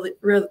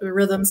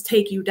algorithms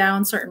take you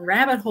down certain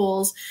rabbit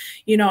holes,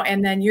 you know,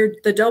 and then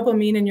the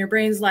dopamine in your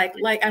brain's like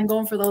I'm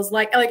going for those,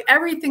 like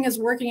everything is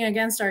working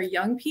against our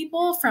young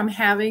people from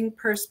having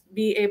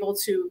be able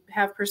to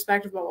have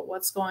perspective about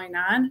what's going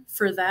on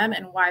for them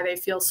and why they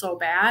feel so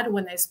bad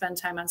when they spend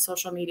time on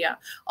social media.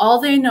 All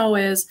they know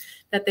is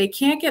that they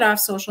can't get off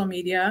social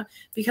media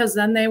because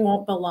then they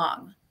won't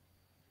belong,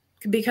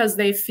 because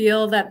they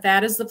feel that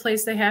that is the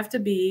place they have to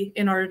be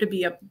in order to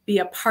be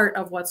a part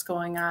of what's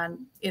going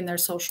on in their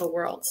social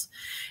worlds.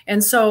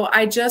 And so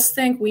I just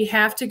think we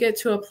have to get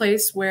to a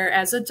place where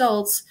as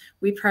adults,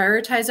 we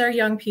prioritize our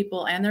young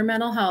people and their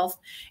mental health,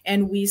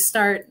 and we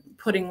start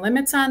putting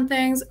limits on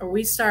things, or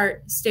we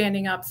start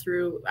standing up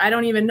through, I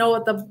don't even know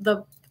what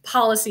the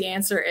policy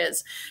answer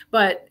is,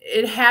 but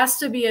it has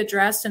to be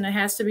addressed, and it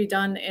has to be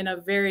done in a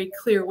very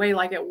clear way,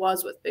 like it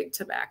was with big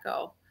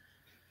tobacco.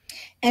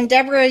 And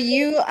Deborah,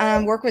 you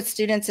work with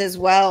students as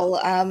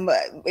well.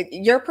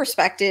 Your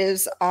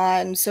perspectives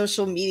on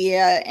social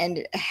media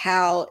and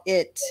how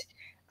it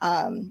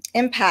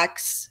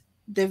impacts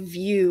the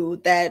view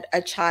that a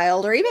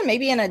child, or even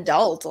maybe an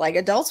adult, like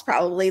adults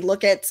probably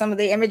look at some of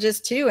the images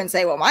too and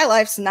say, well, my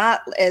life's not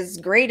as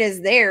great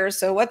as theirs,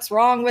 so what's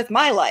wrong with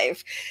my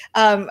life?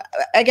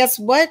 I guess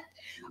what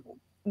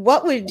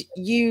would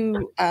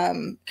you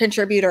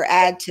contribute or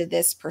add to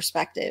this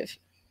perspective?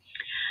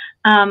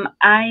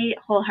 I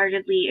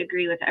wholeheartedly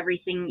agree with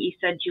everything you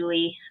said,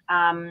 Julie.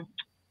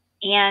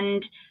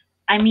 And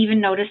I'm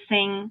even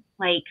noticing,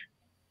 like,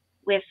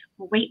 with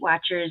Weight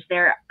Watchers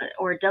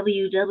or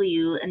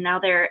WW, and now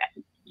they're,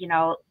 you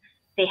know,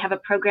 they have a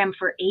program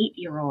for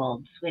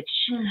 8-year-olds, which,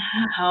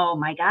 oh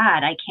my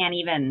God, I can't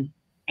even.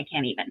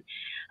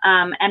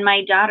 And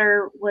my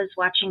daughter was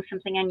watching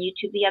something on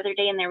YouTube the other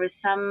day, and there was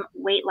some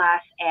weight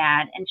loss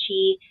ad, and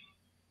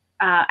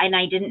and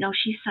I didn't know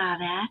she saw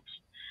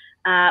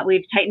that.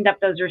 We've tightened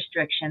up those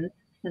restrictions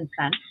since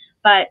then.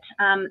 But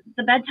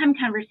the bedtime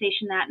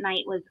conversation that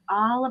night was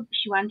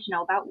she wanted to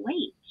know about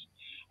weight.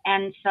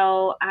 And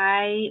so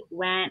I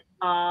went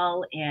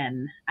all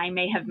in. I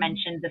may have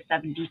mentioned the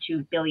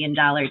 $72 billion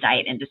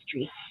diet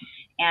industry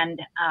and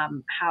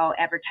how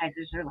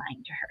advertisers are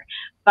lying to her.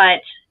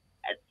 But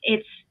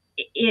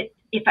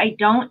if I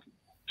don't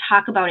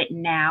talk about it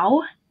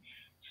now,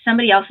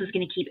 somebody else is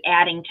going to keep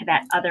adding to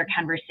that other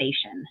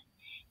conversation.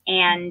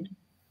 And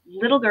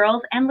little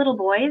girls and little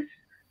boys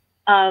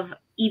of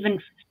even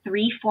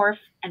 3, 4,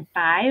 and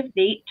 5,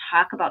 they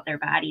talk about their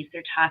bodies.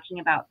 They're talking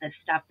about this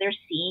stuff. They're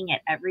seeing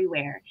it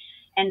everywhere.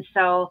 And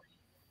so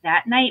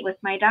that night with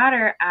my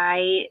daughter,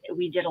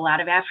 we did a lot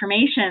of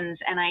affirmations,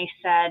 and I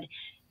said,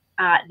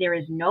 there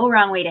is no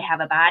wrong way to have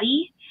a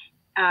body.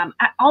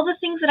 All the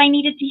things that I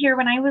needed to hear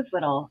when I was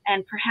little,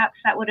 and perhaps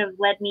that would have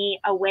led me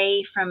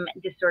away from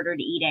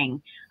disordered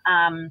eating.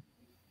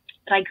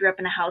 But I grew up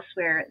in a house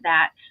where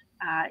that,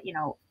 you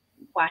know,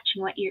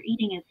 watching what you're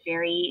eating is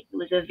it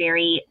was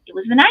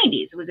the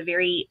 90s. It was a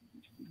very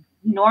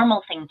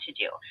normal thing to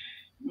do,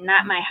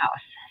 not my house.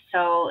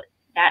 So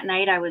that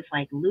night I was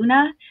like,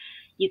 Luna,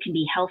 you can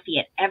be healthy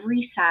at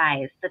every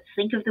size. Let's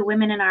think of the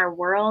women in our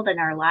world and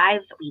our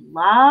lives that we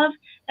love.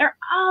 They're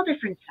all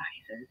different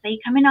sizes. They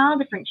come in all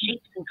different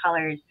shapes and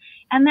colors,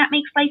 and that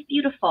makes life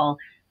beautiful.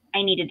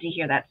 I needed to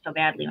hear that so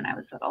badly when I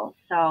was little.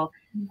 So,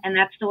 and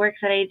that's the work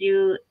that I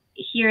do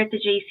here at the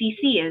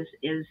JCC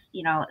is,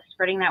 you know,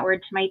 spreading that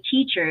word to my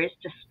teachers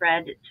to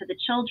spread to the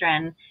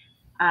children.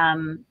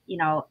 You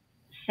know,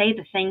 say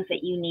the things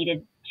that you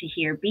needed to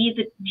hear, be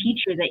the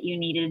teacher that you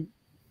needed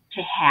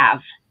to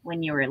have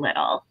when you were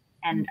little,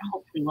 and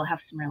hopefully we'll have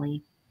some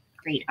really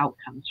great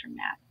outcomes from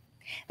that.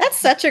 That's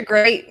such a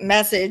great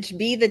message.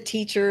 Be the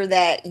teacher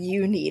that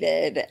you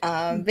needed,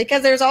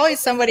 because there's always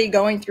somebody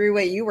going through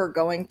what you were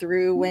going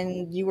through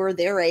when you were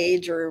their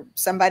age, or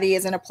somebody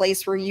is in a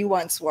place where you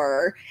once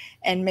were,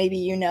 and maybe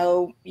you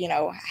know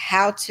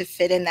how to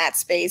fit in that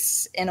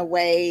space in a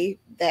way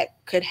that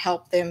could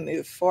help them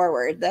move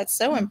forward. That's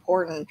so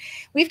important.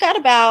 We've got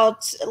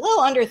about a little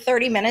under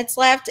 30 minutes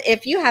left.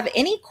 If you have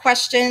any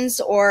questions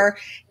or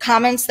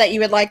comments that you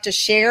would like to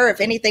share,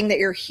 if anything that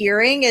you're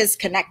hearing is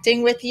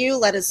connecting with you,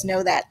 let us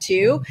know that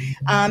too.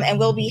 And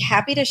we'll be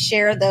happy to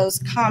share those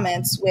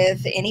comments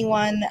with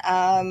anyone,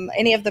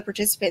 any of the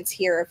participants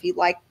here, if you'd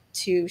like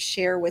to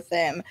share with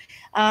them.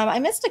 I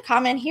missed a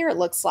comment here, it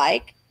looks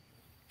like,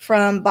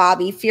 from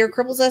Bobby. Fear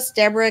cripples us,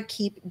 Deborah,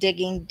 keep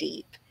digging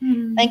deep.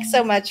 Thanks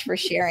so much for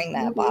sharing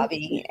that,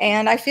 Bobby.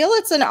 And I feel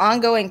it's an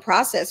ongoing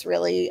process,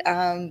 really.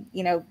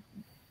 You know,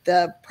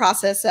 the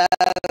process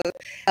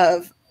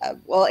of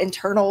well,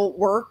 internal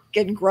work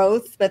and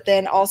growth, but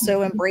then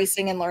also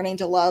embracing and learning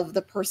to love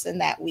the person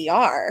that we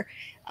are.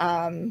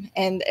 And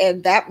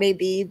that may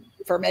be,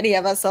 for many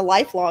of us, a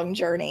lifelong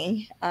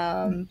journey.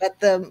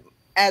 But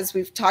as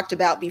we've talked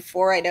about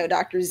before, I know,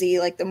 Dr. Z,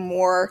 like the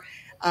more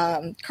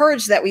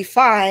courage that we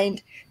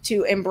find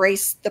to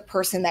embrace the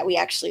person that we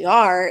actually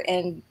are,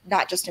 and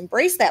not just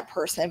embrace that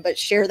person, but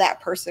share that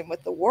person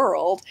with the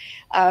world.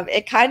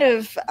 It kind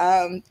of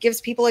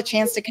gives people a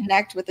chance to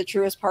connect with the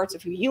truest parts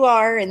of who you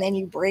are, and then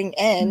you bring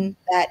in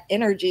that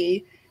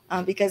energy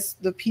because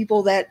the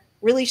people that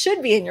really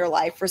should be in your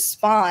life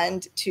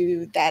respond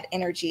to that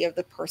energy of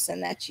the person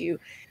that you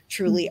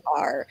truly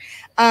are.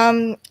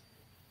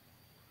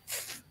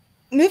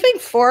 Moving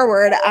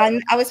forward,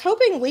 I was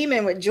hoping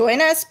Lehman would join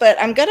us, but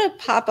I'm going to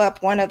pop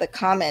up one of the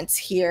comments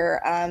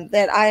here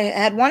that I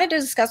had wanted to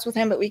discuss with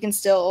him, but we can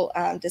still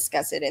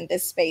discuss it in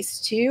this space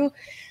too.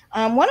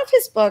 One of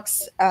his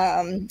books,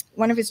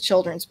 one of his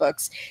children's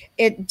books,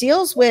 it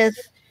deals with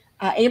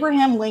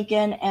Abraham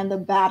Lincoln and the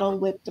battle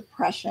with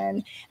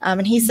depression.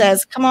 And he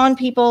says, come on,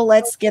 people,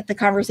 let's get the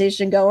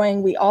conversation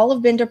going. We all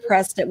have been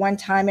depressed at one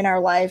time in our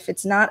life.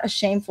 It's not a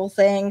shameful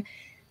thing.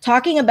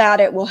 Talking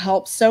about it will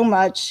help so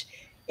much.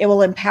 It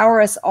will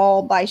empower us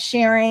all by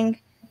sharing.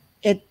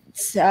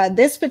 It's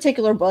this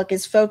particular book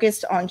is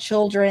focused on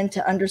children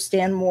to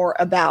understand more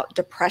about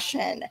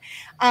depression.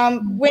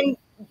 When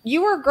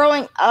you were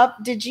growing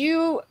up, did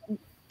you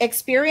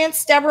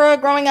experience, Deborah,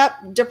 growing up,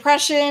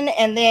 depression?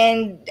 And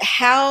then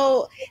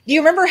how do you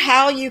remember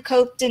how you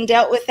coped and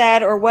dealt with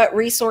that, or what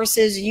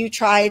resources you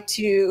tried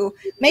to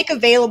make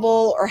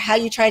available, or how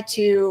you tried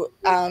to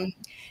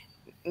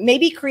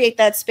maybe create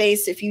that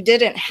space if you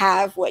didn't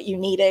have what you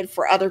needed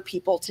for other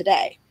people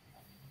today?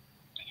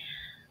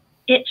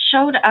 It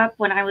showed up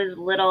when I was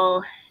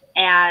little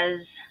as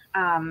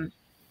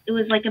it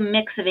was like a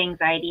mix of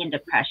anxiety and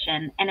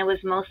depression, and it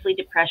was mostly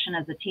depression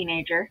as a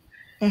teenager.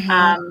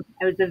 I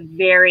was a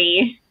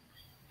very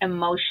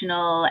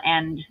emotional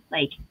and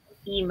like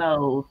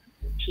emo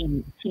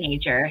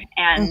teenager,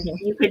 and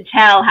you could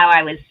tell how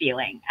I was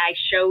feeling. I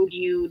showed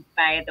you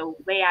by the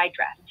way I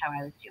dressed how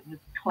I was feeling. It was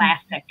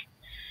classic.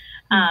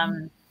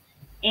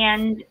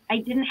 And I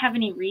didn't have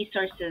any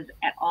resources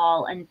at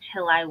all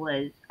until I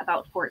was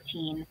about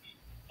 14.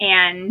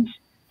 And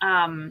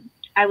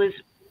I was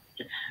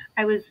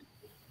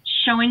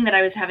showing that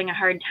I was having a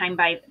hard time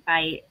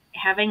by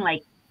having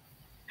like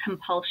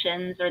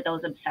compulsions or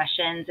those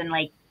obsessions, and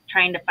like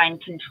trying to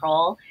find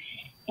control.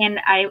 And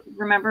I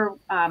remember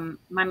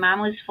my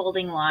mom was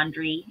folding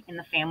laundry in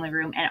the family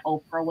room, and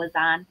Oprah was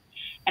on,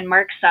 and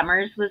Mark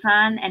Summers was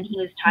on, and he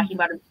was talking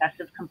about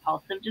obsessive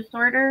compulsive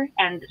disorder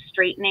and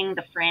straightening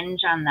the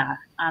fringe on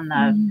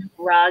the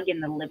rug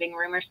in the living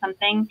room or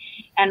something.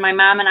 And my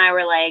mom and I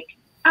were like,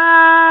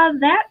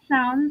 that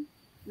sounds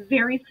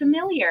very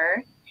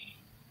familiar.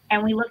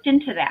 And we looked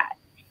into that.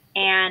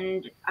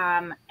 And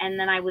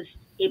then I was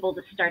able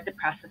to start the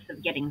process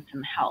of getting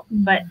some help.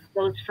 But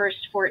those first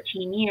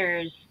 14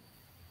 years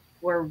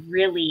were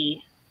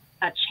really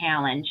a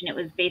challenge. And it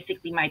was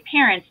basically my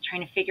parents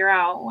trying to figure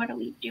out, what do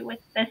we do with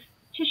this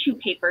tissue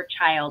paper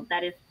child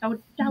that is so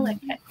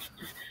delicate?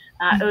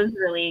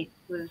 It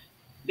was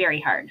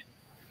very hard.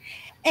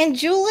 And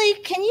Julie,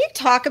 can you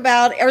talk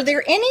about, are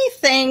there any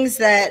things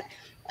that,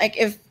 like,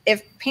 if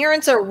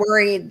parents are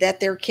worried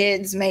that their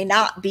kids may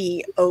not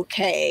be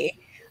okay,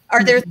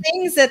 are there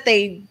things that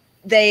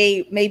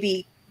they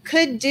maybe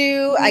could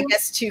do, I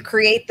guess, to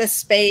create the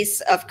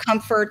space of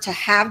comfort to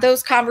have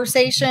those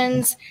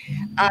conversations,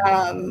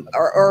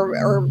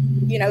 or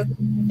you know,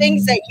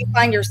 things that you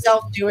find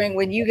yourself doing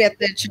when you get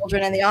the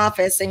children in the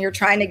office and you're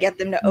trying to get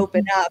them to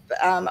open up?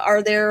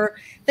 Are there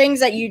things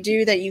that you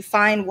do that you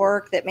find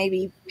work that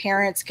maybe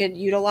parents could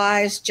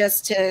utilize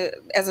just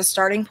as a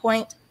starting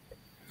point?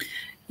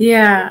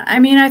 Yeah, I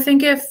mean, I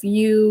think if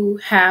you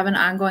have an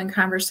ongoing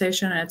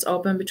conversation and it's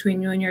open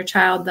between you and your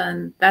child,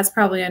 then that's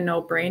probably a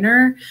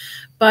no-brainer.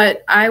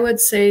 But I would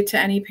say to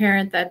any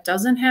parent that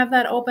doesn't have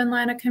that open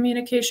line of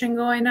communication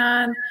going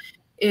on,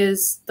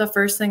 is the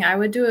first thing I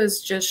would do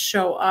is just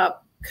show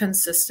up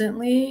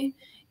consistently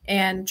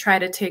and try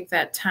to take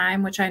that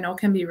time, which I know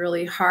can be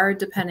really hard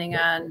depending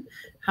on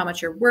how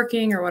much you're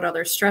working or what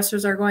other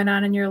stressors are going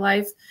on in your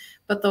life.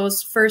 But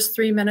those first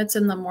 3 minutes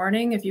in the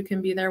morning, if you can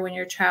be there when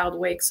your child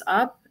wakes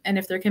up, and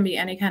if there can be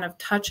any kind of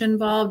touch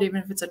involved, even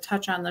if it's a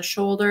touch on the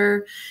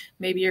shoulder,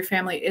 maybe your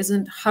family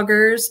isn't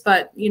huggers,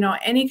 but you know,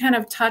 any kind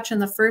of touch in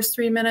the first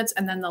 3 minutes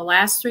and then the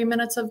last 3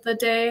 minutes of the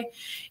day,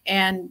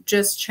 and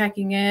just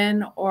checking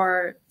in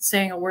or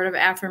saying a word of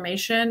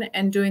affirmation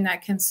and doing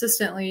that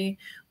consistently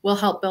will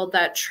help build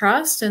that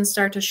trust and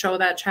start to show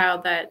that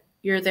child that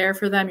you're there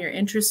for them, you're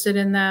interested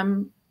in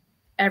them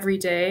every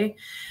day.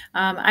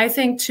 I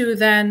think too,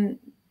 then,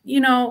 you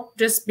know,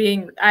 just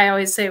being, I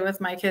always say with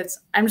my kids,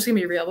 I'm just gonna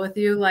be real with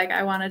you. Like,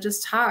 I want to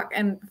just talk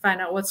and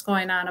find out what's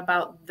going on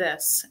about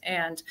this.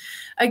 And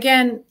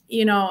again,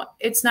 you know,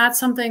 it's not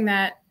something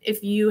that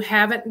if you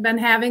haven't been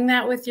having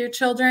that with your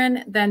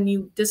children, then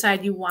you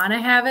decide you want to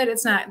have it.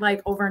 It's not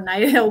like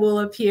overnight it will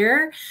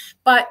appear,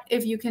 but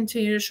if you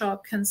continue to show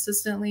up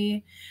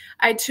consistently,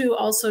 I too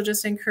also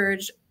just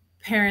encourage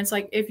parents,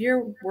 like if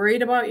you're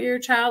worried about your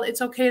child,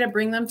 it's okay to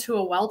bring them to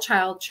a well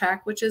child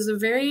check, which is a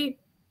very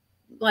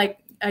like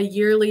a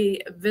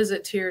yearly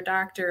visit to your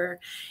doctor,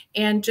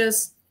 and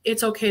just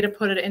it's okay to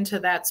put it into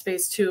that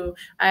space too.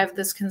 I have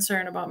this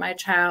concern about my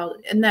child,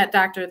 and that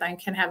doctor then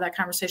can have that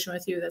conversation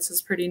with you. This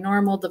is pretty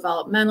normal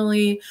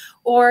developmentally,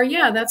 or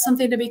yeah, that's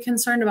something to be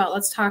concerned about.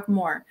 Let's talk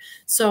more.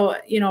 So,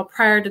 you know,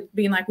 prior to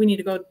being like, we need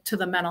to go to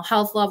the mental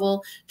health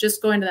level,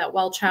 just going to that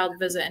well child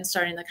visit and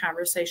starting the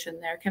conversation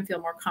there can feel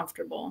more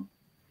comfortable.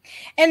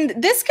 And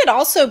this could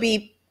also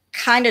be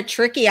kind of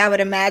tricky, I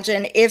would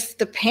imagine, if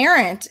the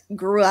parent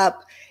grew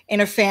up in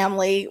a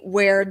family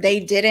where they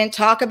didn't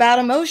talk about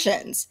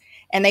emotions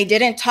and they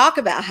didn't talk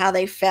about how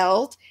they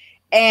felt.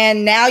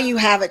 And now you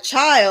have a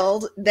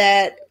child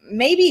that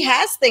maybe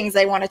has things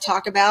they want to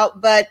talk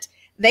about, but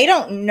they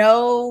don't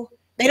know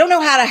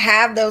how to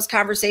have those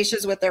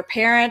conversations with their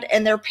parent,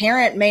 and their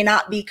parent may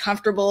not be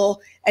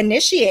comfortable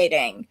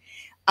initiating.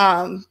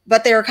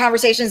 But there are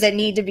conversations that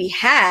need to be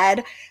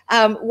had.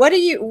 I'm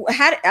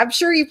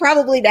sure you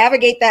probably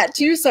navigate that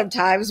too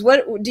sometimes.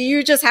 What do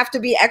you just have to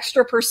be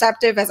extra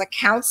perceptive as a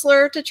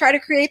counselor to try to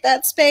create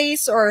that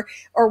space, or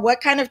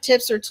what kind of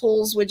tips or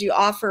tools would you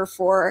offer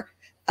for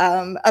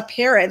a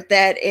parent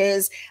that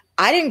is,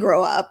 I didn't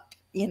grow up,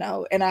 you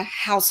know, in a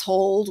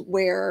household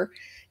where,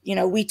 you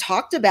know, we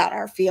talked about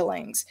our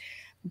feelings,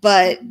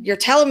 but you're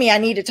telling me I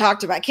need to talk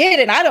to my kid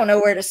and I don't know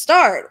where to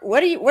start. What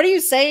do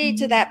you say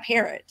to that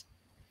parent?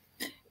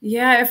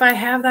 Yeah, if I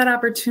have that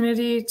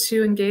opportunity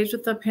to engage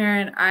with the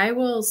parent, I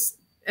will,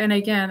 and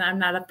again, I'm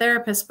not a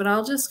therapist, but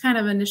I'll just kind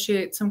of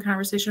initiate some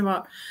conversation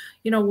about,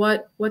 you know,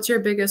 what's your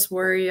biggest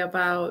worry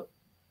about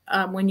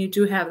when you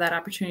do have that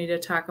opportunity to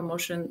talk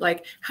emotion,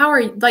 like how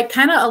are you, like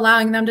kind of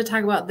allowing them to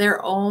talk about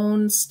their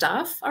own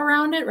stuff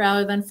around it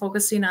rather than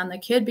focusing on the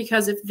kid.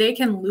 Because if they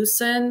can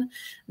loosen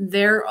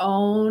their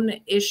own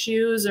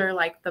issues or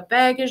like the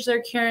baggage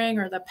they're carrying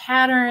or the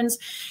patterns,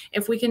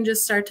 if we can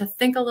just start to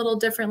think a little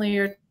differently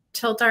or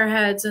tilt our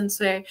heads and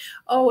say,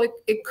 oh,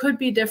 it could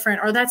be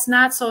different, or that's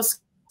not so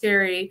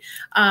scary.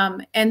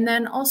 And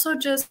then also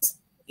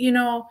just, you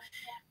know,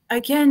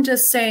 again,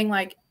 just saying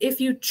like, if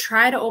you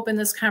try to open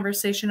this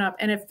conversation up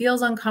and it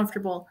feels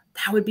uncomfortable,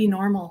 that would be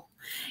normal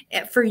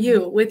for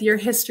you with your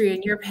history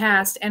and your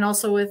past, and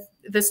also with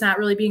this not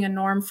really being a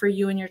norm for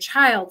you and your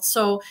child.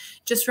 So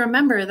just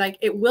remember, like,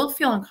 it will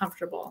feel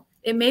uncomfortable.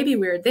 It may be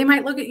weird. They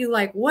might look at you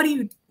like, what are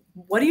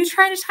you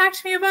trying to talk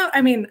to me about?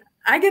 I mean,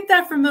 I get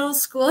that from middle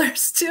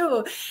schoolers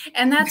too.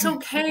 And that's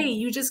okay.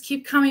 You just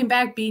keep coming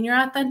back, being your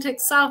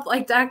authentic self,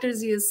 like Dr.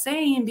 Z is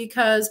saying,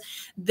 because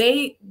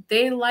they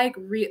like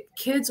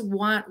kids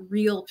want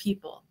real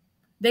people.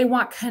 They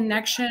want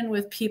connection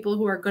with people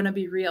who are going to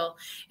be real.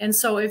 And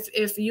so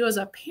if you as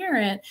a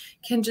parent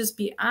can just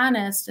be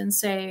honest and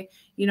say,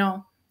 you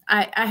know,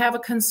 I have a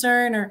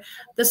concern, or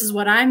this is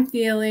what I'm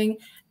feeling,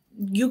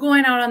 you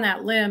going out on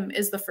that limb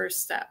is the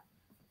first step.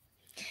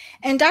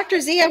 And Dr.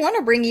 Z, I want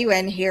to bring you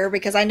in here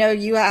because I know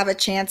you have a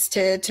chance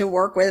to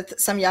work with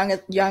some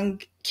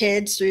young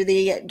kids through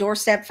the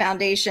Doorstep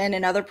Foundation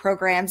and other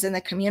programs in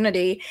the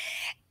community.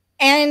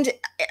 And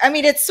I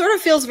mean, it sort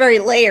of feels very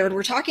layered.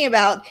 We're talking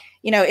about,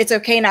 you know, it's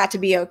okay not to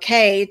be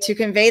okay, to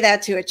convey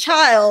that to a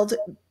child,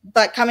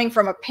 but coming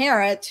from a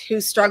parent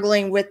who's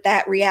struggling with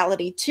that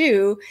reality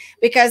too,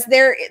 because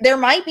there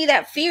might be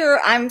that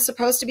fear, I'm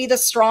supposed to be the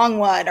strong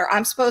one, or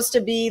I'm supposed to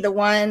be the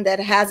one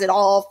that has it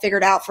all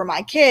figured out for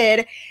my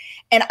kid.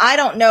 And I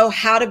don't know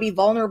how to be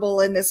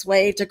vulnerable in this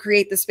way to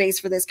create the space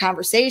for this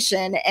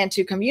conversation. And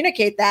to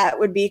communicate that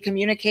would be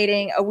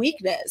communicating a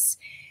weakness.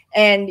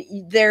 And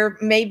there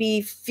may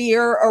be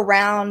fear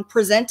around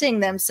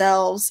presenting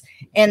themselves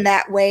in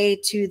that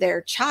way to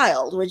their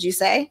child, would you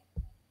say?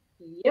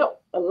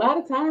 Yep. A lot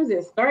of times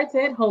it starts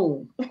at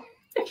home.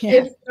 Yeah.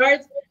 It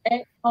starts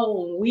at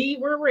home. We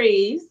were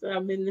raised,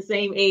 I'm in the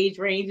same age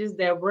range as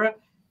Deborah.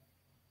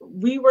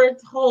 We were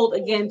told,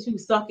 again, to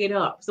suck it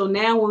up. So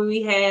now when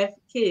we have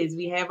kids,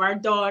 we have our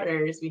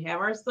daughters, we have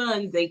our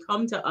sons, they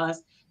come to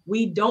us.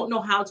 We don't know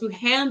how to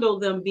handle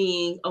them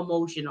being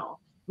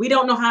emotional. We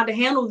don't know how to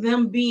handle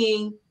them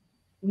being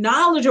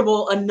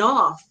knowledgeable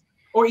enough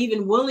or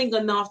even willing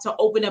enough to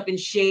open up and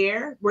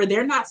share, where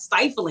they're not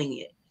stifling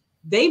it.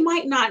 They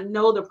might not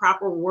know the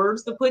proper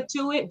words to put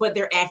to it, but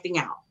they're acting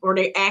out, or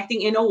they're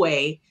acting in a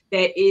way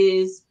that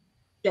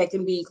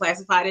can be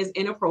classified as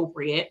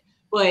inappropriate.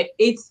 But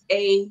it's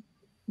a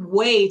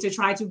way to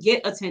try to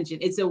get attention.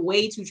 It's a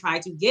way to try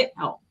to get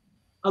help.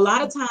 A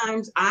lot of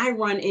times I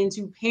run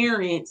into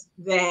parents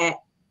that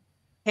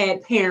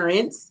had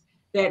parents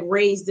that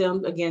raised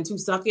them, again, to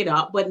suck it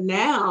up. But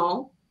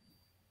now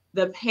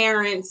the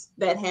parents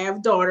that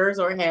have daughters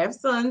or have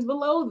sons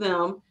below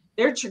them,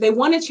 they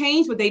want to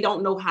change, but they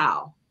don't know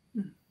how.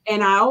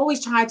 And I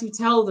always try to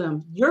tell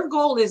them, your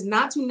goal is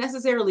not to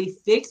necessarily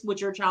fix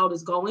what your child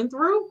is going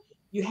through.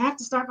 You have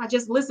to start by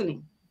just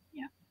listening.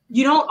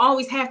 You don't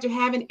always have to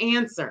have an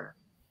answer.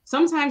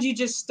 Sometimes you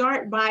just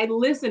start by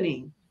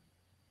listening.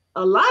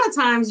 A lot of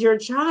times your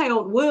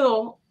child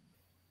will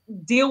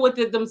deal with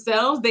it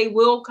themselves. They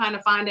will kind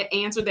of find an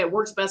answer that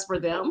works best for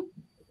them,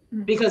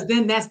 because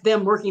then that's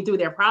them working through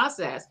their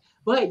process.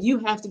 But you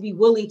have to be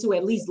willing to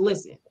at least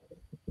listen.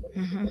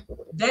 Mm-hmm.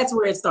 That's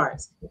where it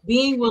starts.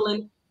 Being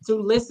willing to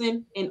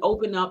listen and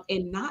open up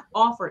and not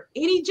offer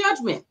any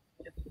judgment.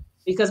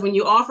 Because when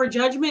you offer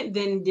judgment,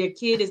 then their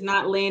kid is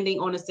not landing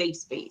on a safe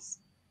space.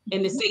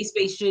 And the safe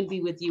space should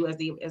be with you as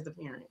the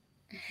parent.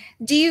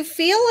 Do you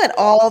feel at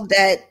all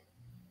that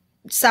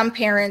some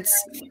parents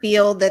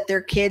feel that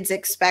their kids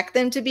expect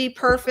them to be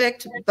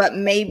perfect, but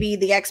maybe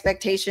the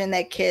expectation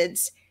that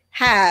kids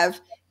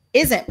have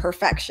isn't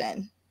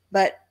perfection,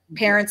 but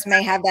parents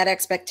may have that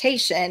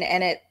expectation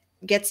and it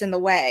gets in the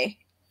way?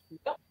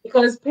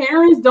 Because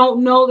parents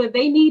don't know that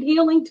they need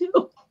healing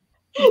too.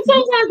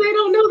 Sometimes they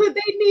don't know that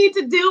they need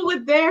to deal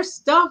with their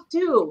stuff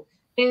too.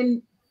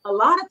 And a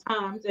lot of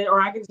times,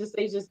 or I can just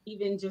say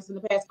even in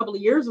the past couple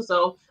of years or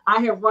so,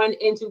 I have run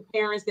into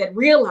parents that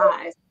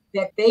realized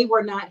that they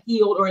were not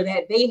healed, or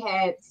that they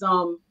had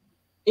some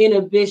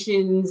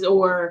inhibitions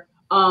or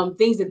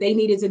things that they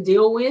needed to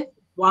deal with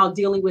while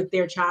dealing with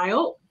their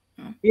child.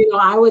 You know,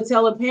 I would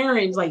tell a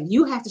parent, like,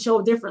 you have to show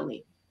up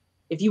differently.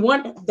 If you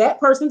want that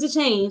person to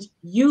change,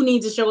 you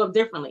need to show up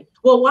differently.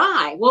 Well,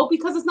 why? Well,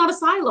 because it's not a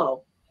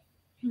silo.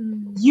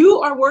 You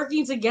are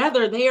working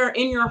together. They are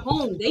in your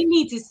home. They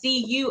need to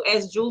see you,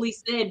 as Julie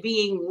said,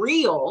 being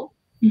real,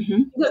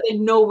 because they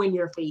know when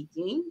you're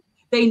faking.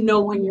 They know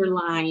when you're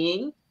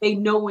lying. They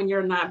know when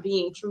you're not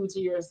being true to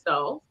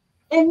yourself.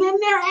 And then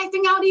they're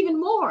acting out even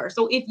more.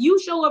 So if you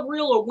show up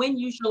real, or when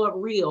you show up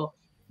real,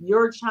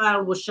 your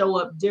child will show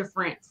up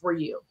different for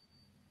you.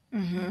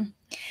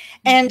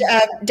 And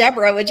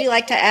Deborah, would you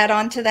like to add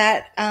on to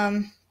that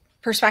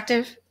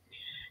perspective?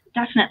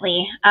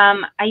 Definitely.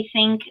 I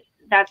think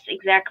that's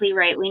exactly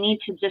right. We need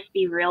to just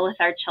be real with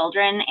our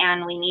children,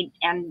 and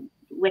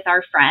with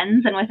our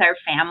friends and with our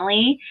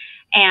family,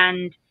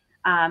 and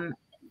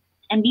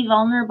be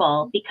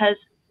vulnerable, because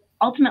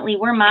ultimately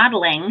we're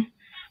modeling.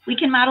 We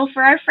can model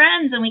for our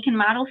friends, and we can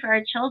model for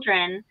our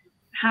children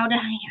how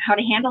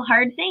to handle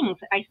hard things.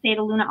 I say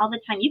to Luna all the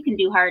time, you can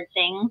do hard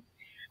things.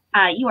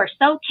 You are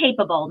so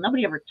capable.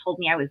 Nobody ever told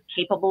me I was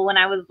capable when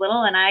I was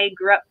little, and I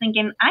grew up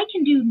thinking I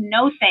can do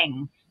no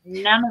things,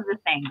 none of the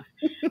things.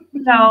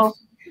 So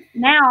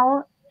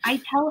now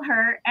I tell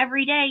her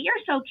every day, you're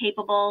so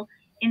capable.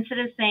 Instead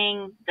of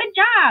saying, good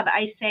job,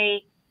 I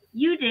say,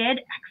 you did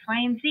X, Y,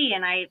 and Z.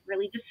 And I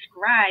really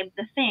describe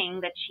the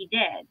thing that she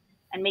did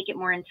and make it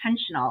more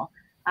intentional.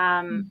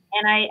 And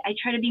I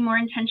try to be more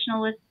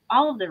intentional with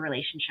all of the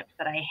relationships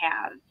that I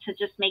have, to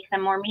just make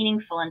them more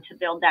meaningful and to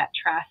build that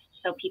trust,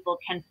 so people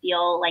can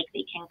feel like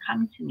they can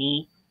come to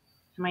me.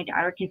 So my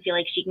daughter can feel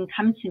like she can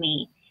come to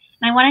me.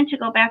 And I wanted to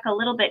go back a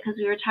little bit, because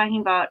we were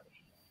talking about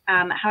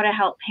how to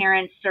help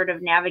parents sort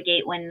of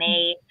navigate when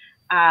they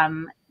are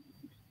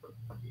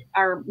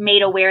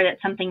made aware that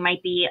something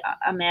might be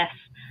amiss,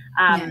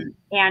 and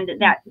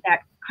that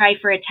cry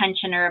for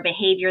attention, or a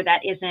behavior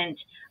that isn't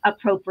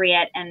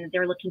appropriate, and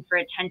they're looking for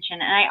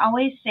attention. And I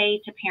always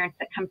say to parents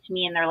that come to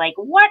me and they're like,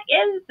 what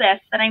is this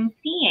that I'm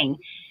seeing?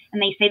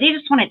 And they say they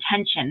just want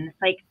attention.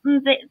 It's like,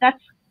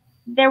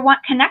 they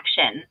want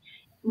connection.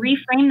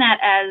 Reframe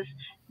that as,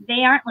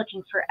 they aren't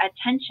looking for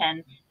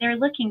attention. They're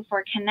looking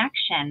for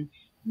connection.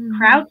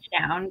 Crouch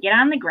down, get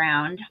on the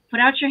ground, put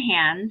out your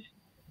hands,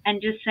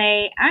 and just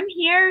say, I'm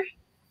here.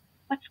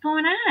 What's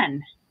going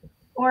on?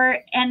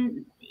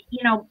 And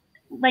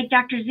like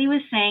Dr. Z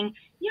was saying,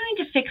 you don't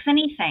need to fix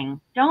anything.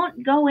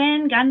 Don't go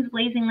in guns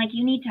blazing like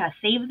you need to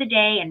save the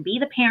day and be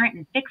the parent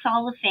and fix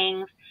all the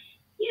things.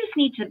 You just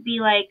need to be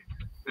like,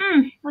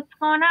 what's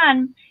going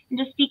on? And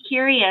just be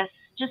curious.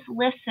 Just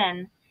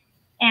listen.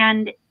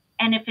 And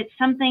if it's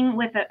something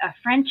with a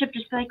friendship,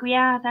 just be like, well,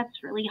 yeah,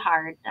 that's really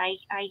hard. I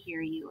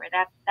hear you. Or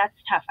that's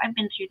tough. I've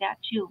been through that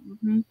too.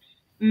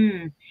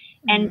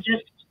 And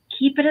just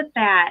keep it at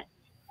that.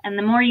 And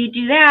the more you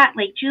do that,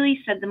 like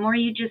Julie said, the more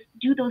you just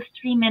do those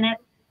 3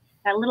 minutes,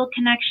 that little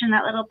connection,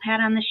 that little pat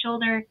on the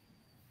shoulder,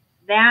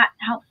 that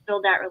helps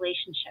build that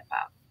relationship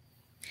up.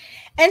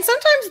 And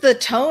sometimes the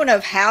tone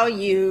of how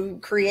you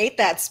create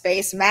that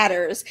space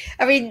matters.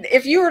 I mean,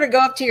 if you were to go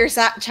up to your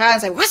child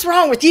and say, what's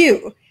wrong with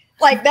you?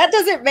 Like, that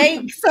doesn't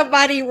make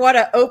somebody want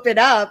to open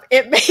up.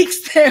 It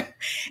makes them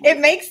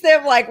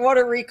like want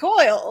to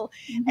recoil.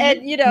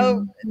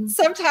 And,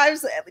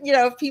 sometimes,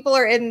 if people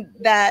are in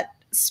that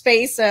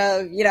space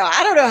of,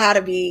 I don't know how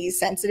to be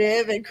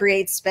sensitive and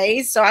create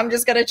space, so I'm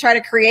just going to try to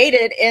create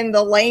it in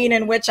the lane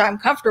in which I'm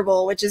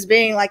comfortable, which is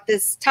being like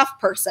this tough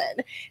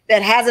person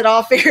that has it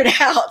all figured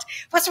out.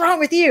 What's wrong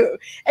with you?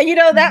 And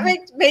that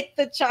make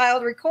the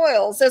child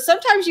recoil. So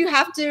sometimes you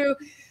have to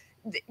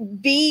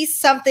be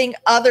something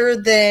other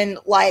than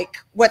like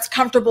what's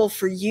comfortable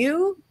for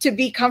you, to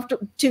be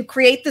comfortable, to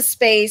create the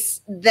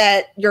space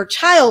that your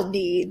child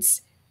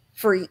needs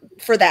for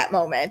that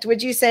moment.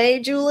 Would you say,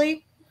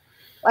 Julie?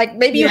 Like,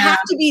 maybe you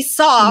have to be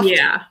soft,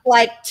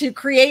 like, to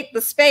create the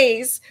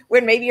space,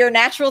 when maybe your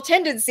natural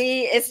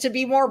tendency is to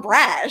be more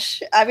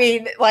brash. I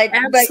mean, like,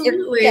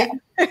 absolutely. And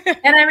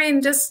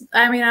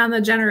on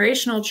the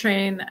generational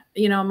train,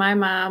 my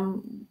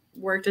mom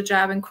worked a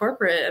job in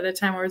corporate at a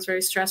time where it's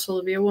very stressful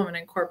to be a woman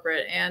in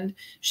corporate, and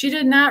she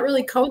did not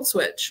really code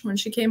switch when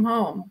she came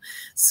home.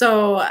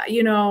 So,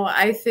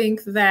 I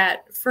think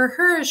that for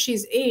her,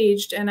 she's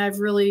aged, and I've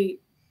really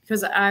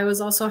because I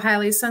was also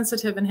highly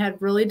sensitive and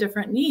had really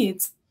different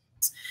needs.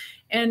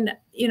 And,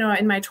 you know,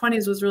 in my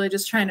 20s was really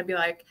just trying to be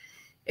like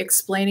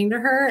explaining to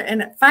her.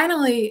 And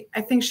finally,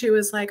 I think she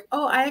was like,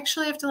 oh, I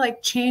actually have to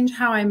like change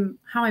how I'm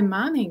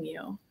momming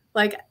you.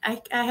 Like, I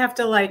have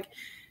to like,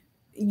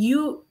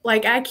 you,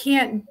 like, I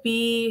can't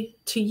be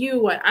to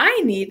you what I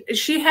need.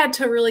 She had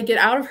to really get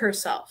out of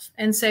herself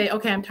and say,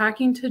 okay, I'm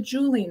talking to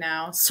Julie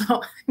now.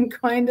 So I'm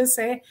going to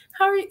say,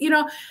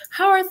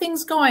 how are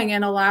things going,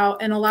 and allow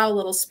a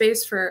little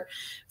space for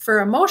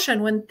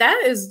emotion when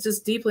that is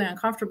just deeply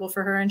uncomfortable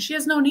for her. And she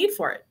has no need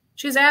for it.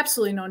 She has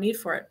absolutely no need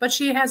for it, but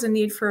she has a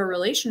need for a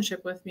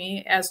relationship with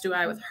me, as do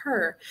I with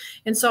her.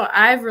 And so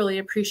I've really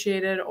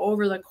appreciated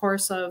over the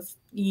course of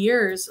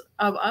years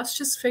of us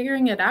just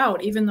figuring it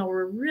out, even though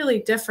we're really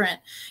different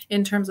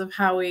in terms of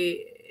how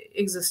we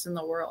exist in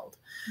the world.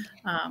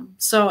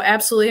 So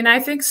absolutely. And I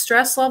think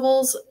stress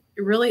levels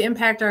really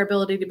impact our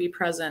ability to be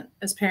present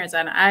as parents.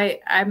 And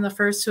I'm the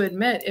first to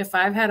admit, if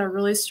I've had a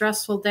really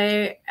stressful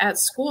day at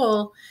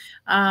school,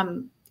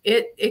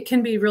 it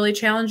can be really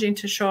challenging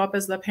to show up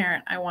as the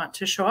parent I want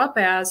to show up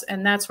as.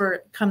 And that's where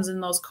it comes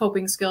in those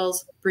coping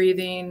skills,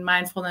 breathing,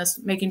 mindfulness,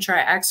 making sure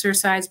I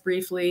exercise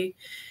briefly,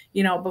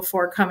 you know,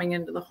 before coming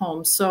into the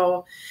home.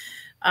 So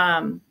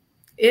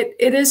it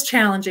is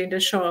challenging to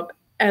show up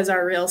as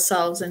our real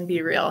selves and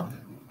be real.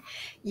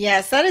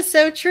 Yes, that is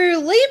so true.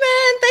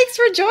 Lehman, thanks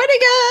for joining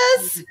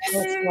us.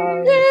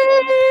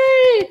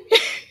 Yay!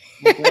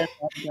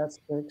 That's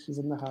sick. She's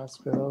in the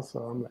hospital, so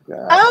I'm like,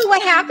 oh,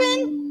 what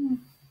happened?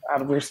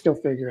 We're still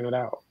figuring it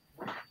out.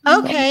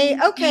 Okay.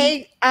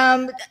 We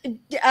have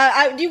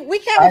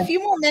a few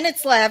more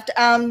minutes left.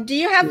 Do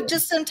you have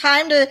just some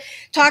time to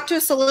talk to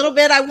us a little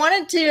bit? I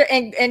wanted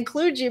to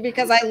include you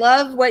because I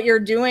love what you're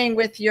doing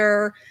with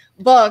your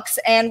books.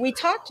 And we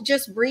talked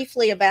just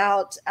briefly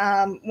about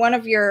one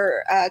of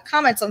your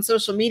comments on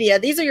social media.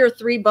 These are your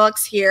 3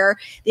 books here.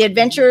 The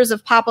Adventures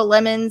of Papa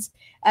Lemons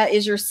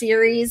is your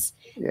series.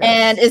 Yes.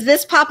 And is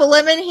this Papa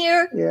Lemon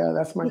here? Yeah,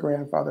 that's my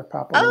grandfather,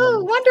 Papa Lemon.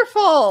 Oh,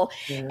 wonderful.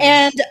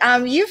 Yeah.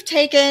 And you've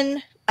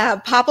taken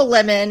Papa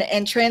Lemon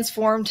and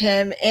transformed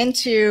him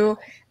into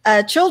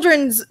a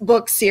children's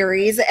book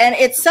series. And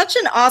it's such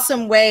an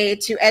awesome way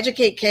to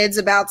educate kids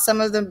about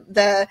some of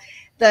the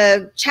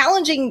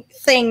challenging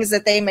things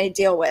that they may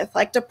deal with,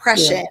 like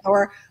depression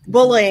or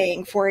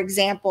bullying, for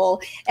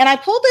example. And I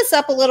pulled this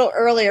up a little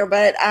earlier,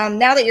 but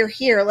now that you're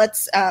here,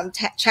 let's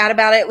chat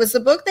about it. It was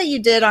the book that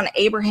you did on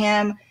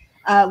Abraham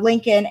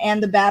Lincoln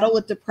and the battle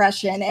with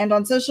depression. And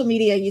on social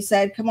media, you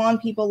said, come on,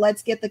 people,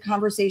 let's get the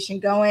conversation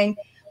going.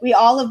 We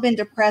all have been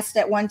depressed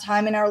at one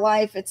time in our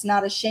life. It's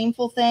not a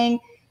shameful thing.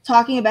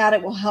 Talking about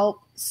it will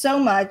help so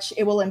much.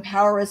 It will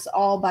empower us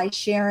all by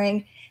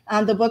sharing.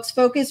 The book's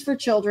focus for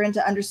children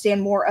to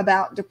understand more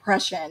about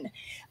depression.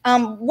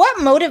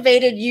 What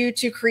motivated you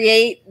to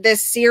create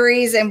this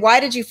series, and why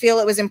did you feel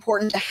it was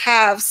important to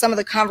have some of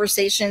the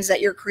conversations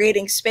that you're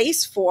creating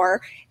space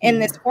for in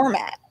this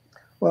format?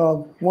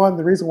 Well,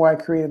 the reason why I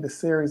created the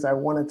series, I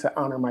wanted to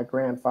honor my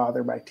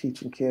grandfather by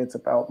teaching kids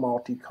about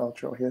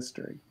multicultural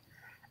history.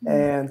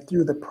 And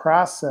through the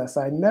process,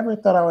 I never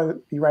thought I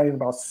would be writing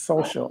about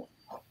social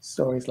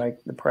stories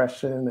like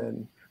depression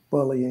and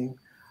bullying.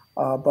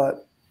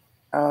 But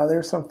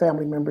there's some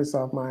family members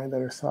of mine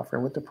that are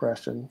suffering with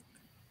depression.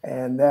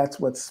 And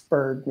that's what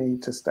spurred me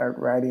to start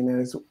writing.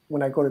 And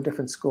when I go to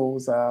different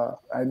schools, I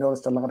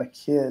noticed a lot of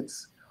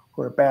kids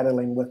who are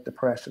battling with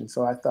depression.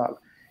 So I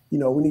thought,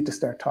 we need to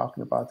start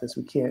talking about this.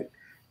 We can't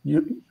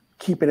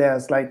keep it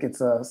as like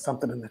it's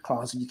something in the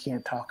closet. You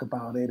can't talk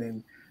about it.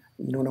 And,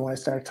 when I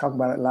started talking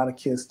about it, a lot of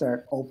kids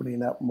start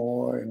opening up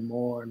more and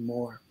more and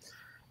more.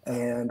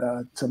 And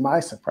to my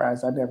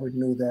surprise, I never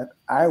knew that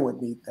I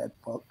would need that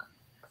book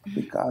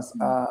because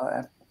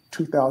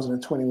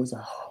 2020 was a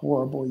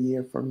horrible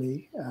year for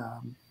me.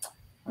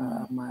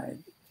 My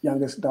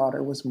youngest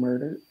daughter was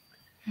murdered.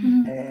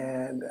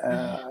 And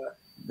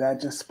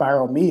that just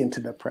spiraled me into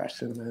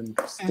depression. And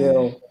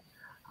still,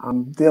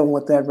 I'm dealing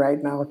with that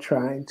right now,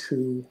 trying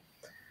to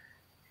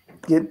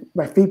get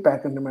my feet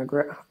back under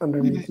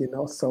me,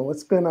 So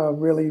it's been a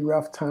really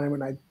rough time.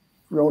 And I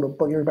wrote a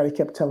book. Everybody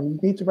kept telling me,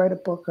 you need to write a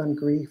book on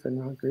grief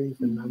and on grief.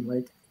 And I'm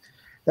like,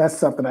 that's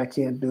something I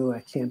can't do.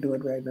 I can't do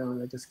it right now.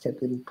 And I just kept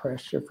getting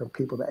pressure from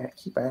people that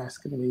keep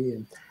asking me.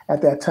 And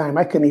at that time,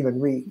 I couldn't even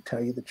read,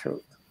 tell you the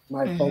truth.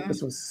 My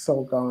focus was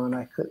so gone,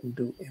 I couldn't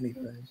do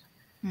anything.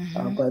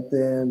 But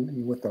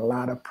then with a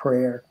lot of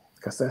prayer,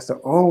 because that's the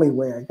only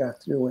way I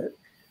got through it,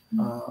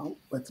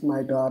 with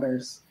my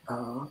daughter's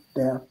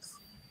death,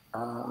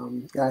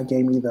 God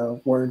gave me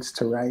the words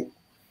to write.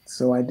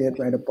 So I did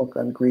write a book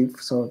on grief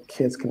so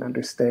kids can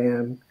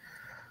understand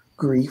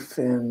grief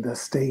and the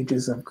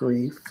stages of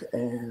grief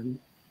and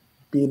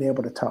being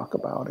able to talk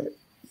about it,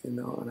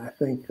 And I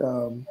think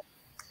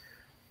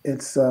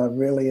it's a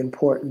really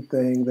important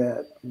thing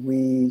that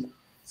we,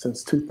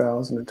 since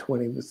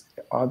 2020,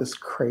 all this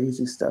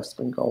crazy stuff's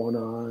been going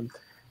on.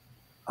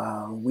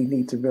 We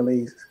need to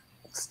really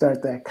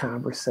start that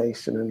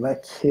conversation and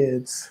let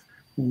kids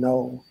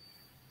know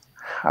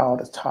how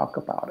to talk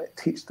about it,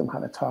 teach them how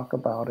to talk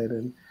about it.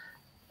 And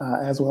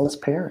as well as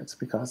parents,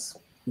 because,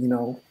 you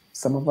know,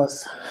 some of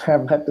us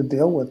haven't had to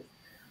deal with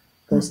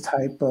those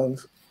type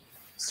of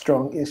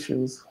strong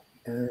issues.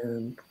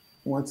 And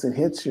once it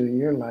hits you,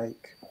 you're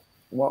like,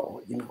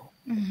 whoa, you know,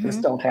 this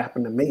don't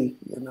happen to me,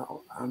 you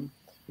know.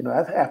 You know,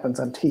 that happens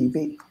on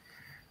TV.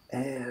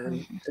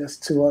 And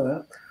just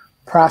to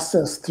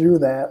process through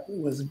that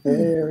was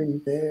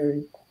very,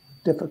 very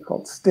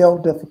difficult, still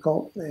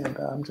difficult. And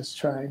I'm just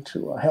trying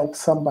to help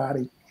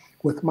somebody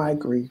with my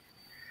grief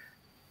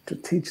to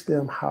teach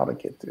them how to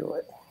get through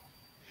it.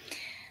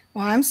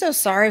 Well, I'm so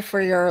sorry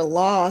for your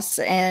loss.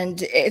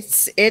 And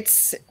it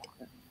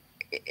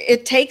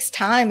takes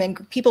time,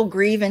 and people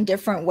grieve in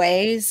different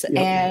ways. Yep.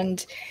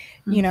 And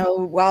you know,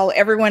 while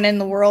everyone in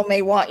the world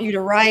may want you to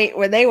write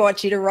when they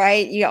want you to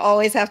write, you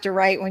always have to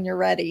write when you're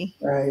ready.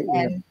 Right.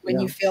 And when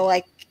you feel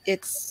like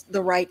it's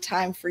the right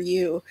time for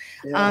you.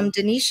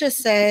 Denisha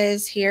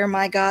says here,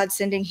 my God,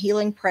 sending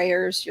healing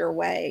prayers your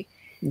way.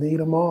 Need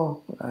them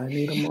all. I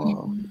need them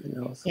all. You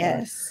know, so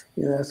yes.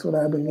 That's what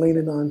I've been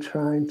leaning on,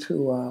 trying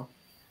to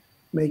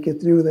make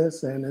it through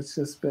this. And it's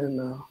just been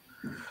a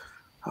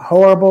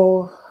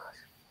horrible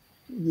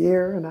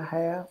year and a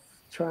half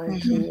trying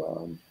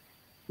to,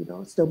 you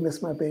know, still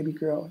miss my baby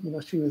girl. You know,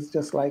 she was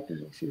just like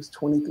me. She was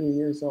 23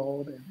 years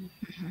old. And,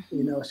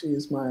 you know, she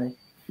was my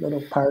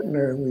little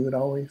partner. And we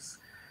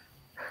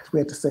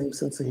had the same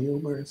sense of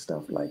humor and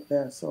stuff like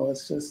that. So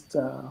it's just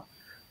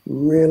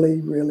really,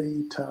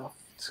 really tough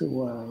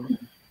to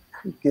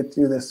get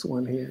through this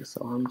one here.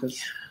 So I'm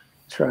just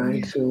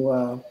trying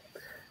to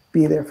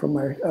be there for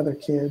my other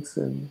kids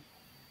and,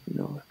 you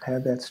know,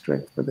 have that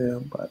strength for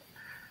them. But,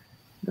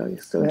 you know, you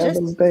still have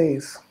those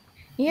days.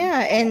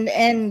 Yeah,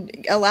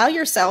 and allow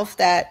yourself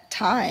that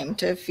time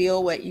to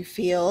feel what you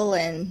feel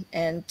and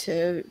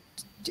to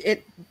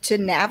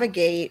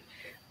navigate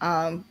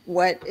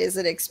what is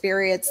an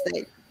experience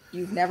that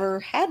you've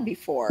never had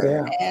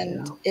before.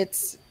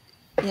 It's,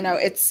 you know,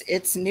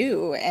 it's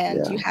new,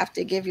 and you have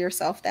to give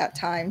yourself that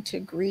time to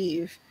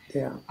grieve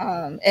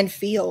and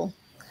feel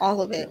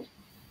all of it.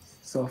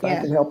 So if I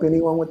can help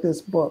anyone with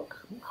this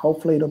book,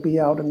 hopefully it'll be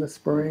out in the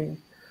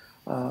spring.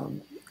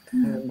 And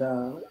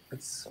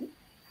it's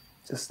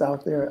just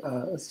out there.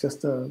 It's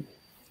just a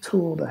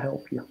tool to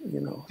help you,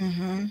 you know,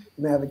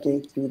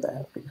 navigate through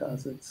that,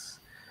 because it's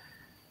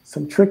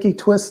some tricky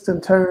twists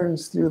and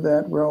turns through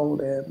that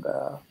road. And,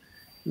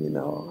 you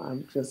know,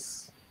 I'm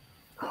just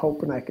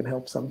hoping I can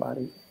help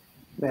somebody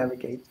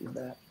navigate through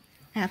that.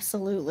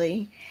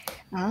 Absolutely.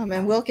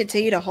 And we'll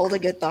continue to hold a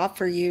good thought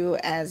for you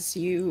as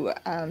you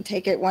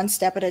take it one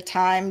step at a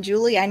time.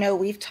 Julie, I know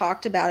we've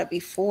talked about it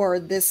before.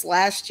 This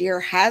last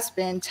year has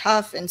been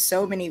tough in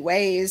so many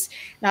ways,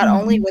 not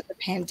only with the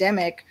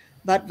pandemic,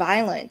 but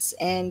violence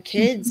and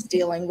kids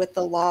dealing with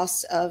the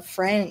loss of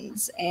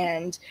friends.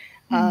 And,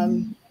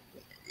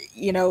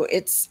 you know,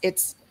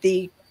 it's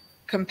the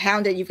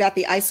compounded, you've got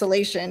the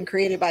isolation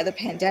created by the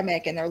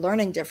pandemic, and they're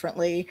learning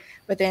differently,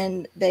 but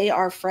then they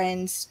are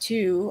friends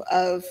too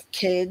of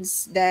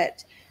kids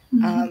that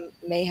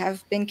may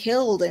have been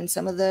killed in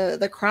some of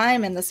the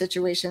crime and the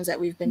situations that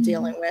we've been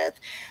dealing with.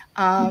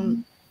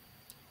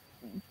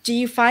 Do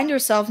you find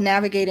yourself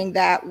navigating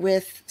that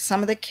with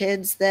some of the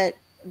kids that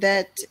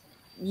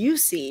you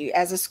see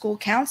as a school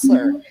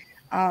counselor?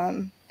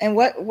 And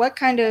what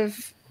kind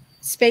of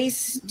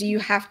space do you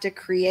have to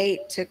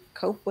create to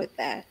cope with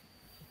that?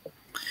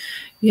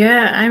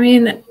 Yeah, I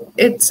mean,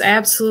 it's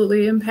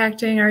absolutely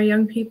impacting our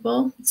young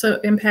people. So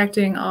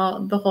impacting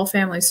the whole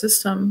family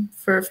system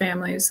for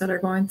families that are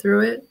going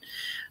through it.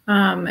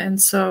 And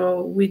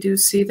so we do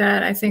see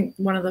that. I think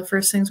one of the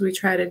first things we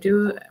try to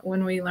do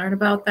when we learn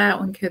about that,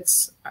 when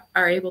kids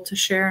are able to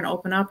share and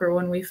open up, or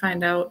when we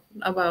find out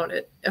about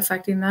it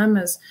affecting them,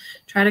 is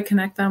try to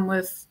connect them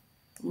with,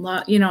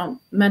 you know,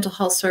 mental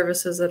health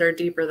services that are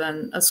deeper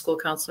than a school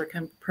counselor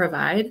can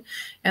provide.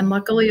 And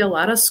luckily, a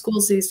lot of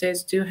schools these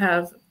days do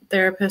have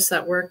therapists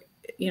that work,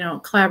 you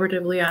know,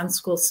 collaboratively on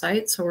school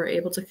sites. So we're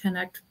able to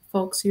connect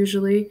folks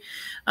usually.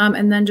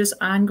 And then just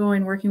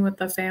ongoing working with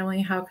the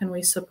family. How can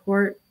we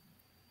support?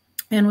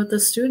 And with the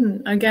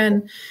student,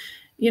 again,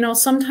 you know,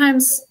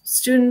 sometimes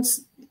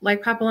students,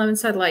 like Papa Lemon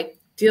said, like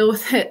deal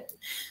with it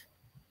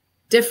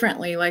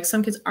differently. Like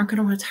some kids aren't going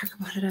to want to talk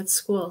about it at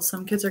school.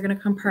 Some kids are going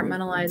to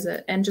compartmentalize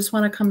it and just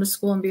want to come to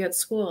school and be at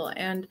school.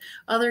 And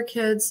other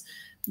kids,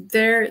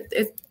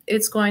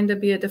 it's going to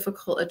be a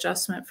difficult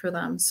adjustment for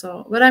them.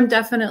 So, but I'm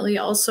definitely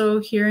also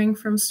hearing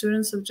from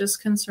students of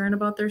just concern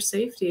about their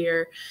safety,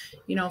 or,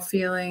 you know,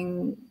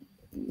 feeling,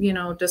 you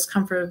know,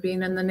 discomfort of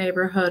being in the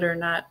neighborhood, or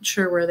not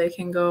sure where they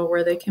can go,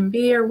 where they can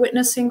be, or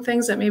witnessing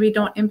things that maybe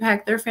don't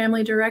impact their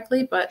family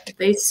directly, but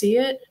they see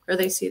it, or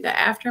they see the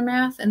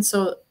aftermath. And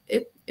so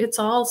it's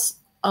all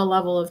a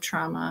level of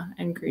trauma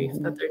and grief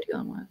that they're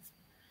dealing with.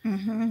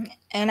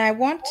 And I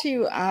want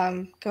to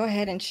go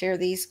ahead and share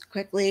these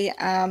quickly.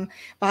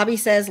 Bobby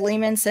says,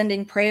 Lehman,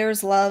 sending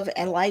prayers, love,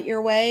 and light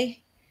your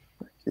way.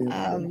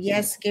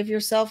 Yes, give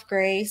yourself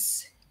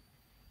grace.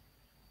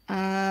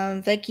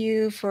 Thank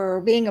you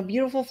for being a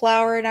beautiful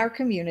flower in our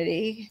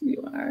community.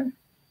 You are.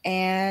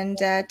 and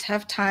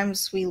tough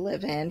times we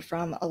live in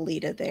from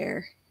Alita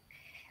there.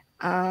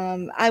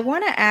 I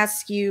want to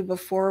ask you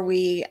before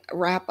we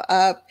wrap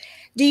up,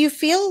 do you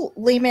feel,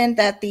 Lehman,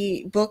 that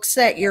the books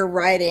that you're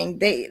writing,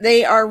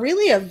 they are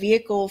really a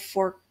vehicle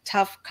for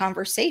tough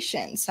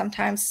conversations?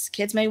 Sometimes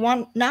kids may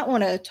not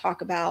want to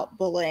talk about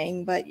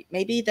bullying, but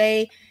maybe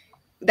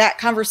that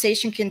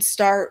conversation can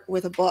start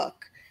with a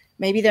book.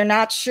 Maybe they're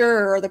not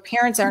sure, or the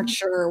parents aren't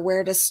sure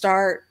where to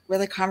start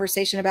with a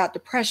conversation about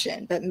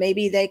depression, but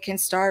maybe they can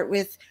start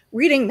with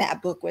reading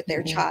that book with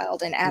their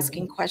child and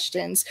asking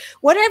questions.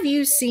 What have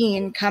you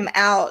seen come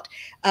out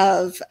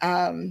of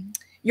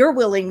your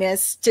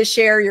willingness to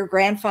share your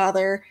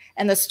grandfather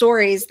and the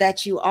stories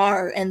that you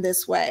are in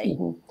this way?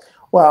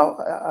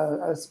 Well,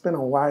 it's been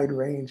a wide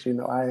range. You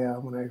know,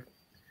 when I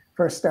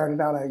first started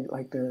out, I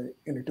like to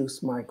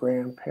introduce my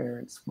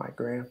grandparents, my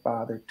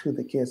grandfather, to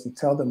the kids and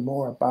tell them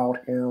more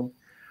about him,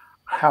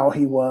 how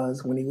he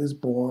was when he was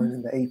born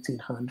in the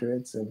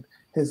 1800s and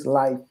his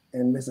life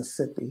in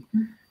Mississippi,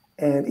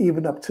 and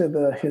even up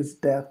to his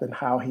death and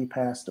how he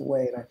passed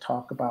away. And I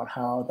talk about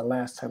how the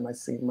last time I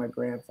seen my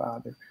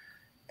grandfather.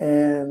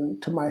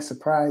 And to my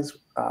surprise,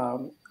 I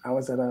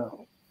was at a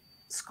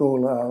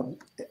school,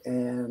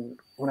 and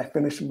when I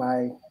finished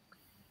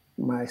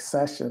my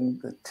session,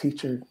 the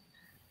teacher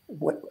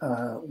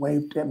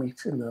waved at me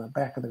in the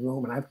back of the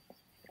room, and I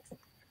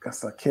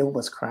guess a kid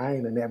was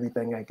crying and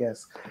everything, I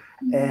guess.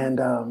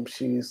 And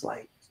she's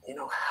like, you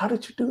know, how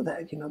did you do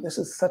that? You know, this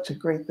is such a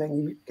great thing.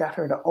 You got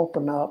her to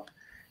open up.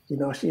 You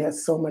know, she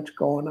has so much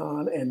going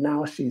on, and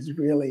now she's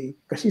really,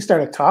 because she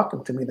started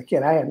talking to me, the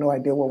kid. I had no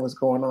idea what was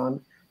going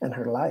on in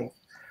her life,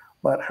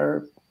 but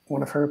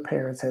one of her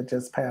parents had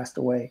just passed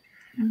away,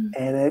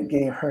 and it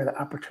gave her the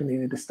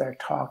opportunity to start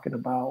talking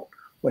about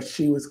what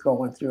she was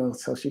going through,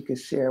 so she could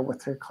share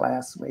with her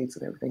classmates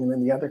and everything. And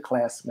then the other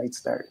classmates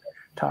start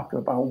talking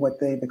about what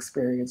they've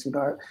experienced. You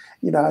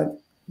know,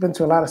 I've been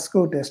to a lot of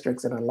school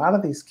districts, and a lot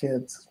of these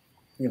kids,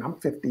 you know, I'm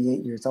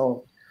 58 years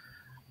old.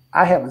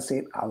 I haven't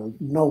seen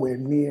nowhere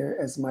near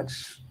as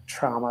much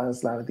trauma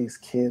as a lot of these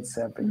kids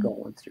have been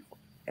going through.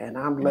 And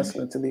I'm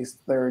listening to these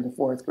 3rd and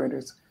 4th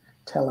graders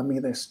telling me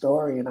their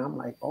story, and I'm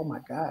like, oh my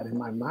God, in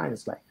my mind,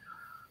 it's like,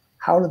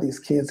 how do these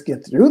kids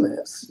get through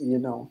this, you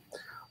know?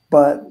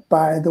 But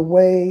by the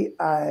way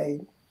I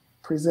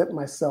present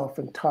myself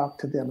and talk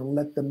to them and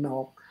let them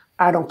know,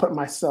 I don't put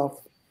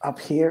myself up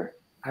here.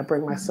 I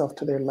bring myself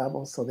to their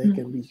level so they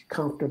can be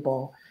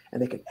comfortable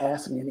and they can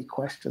ask me any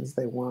questions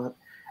they want.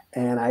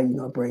 And I, you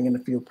know, bring in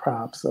a few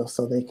props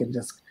so they can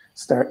just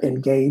start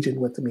engaging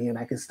with me, and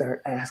I can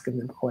start asking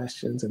them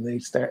questions, and they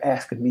start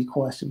asking me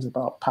questions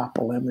about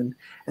Papa Lemon.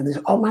 And they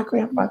say, oh, my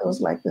grandfather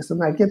was like this.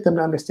 And I get them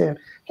to understand,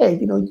 hey,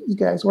 you know, you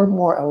guys, we're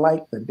more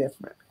alike than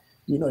different.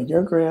 You know,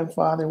 your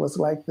grandfather was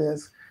like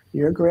this,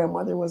 your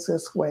grandmother was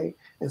this way,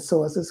 and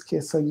so is this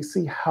kid. So you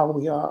see how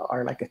we all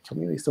are like a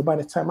community. So by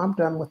the time I'm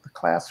done with the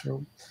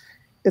classroom,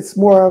 it's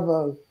more of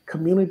a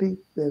community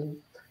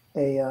than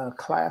a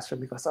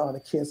classroom, because all the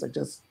kids are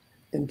just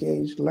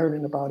engaged,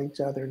 learning about each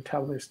other and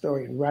telling their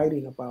story and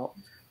writing about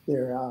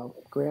their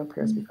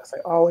grandparents, because I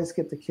always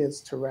get the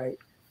kids to write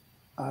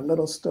a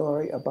little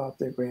story about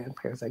their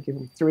grandparents. I give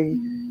them 3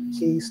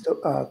 key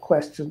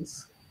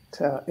questions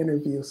to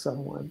interview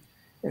someone.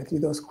 And through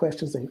those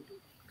questions, they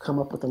come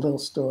up with a little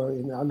story,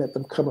 and I'll let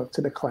them come up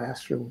to the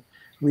classroom,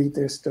 read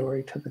their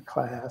story to the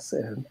class,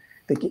 and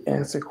they can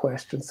answer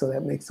questions. So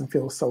that makes them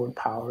feel so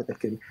empowered. They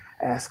can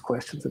ask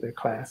questions to their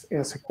class,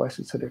 answer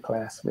questions to their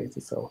classmates.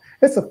 And so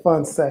it's a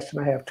fun session.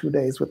 I have 2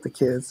 days with the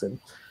kids, and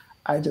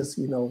I just,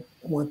 you know,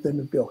 want them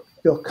to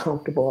feel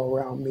comfortable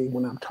around me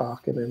when I'm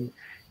talking. And,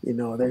 you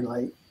know, they're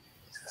like,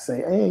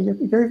 say, hey,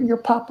 you're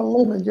Papa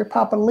Lemon, you're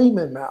Papa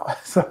Lehman now.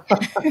 So,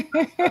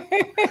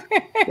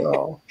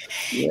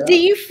 yeah. Do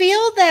you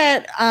feel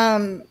that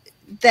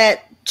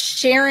that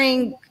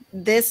sharing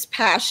this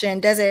passion,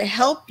 does it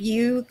help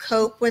you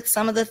cope with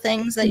some of the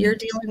things that you're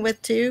dealing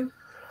with too,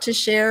 to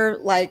share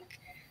like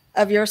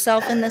of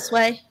yourself in this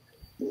way?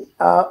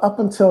 Up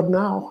until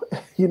now,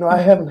 you know, I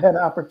haven't had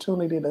an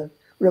opportunity to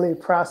really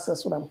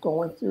process what I'm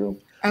going through.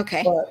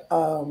 Okay. But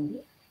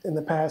in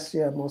the past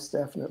year, most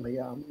definitely,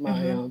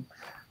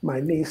 my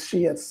niece,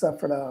 she had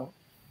suffered a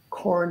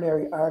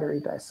coronary artery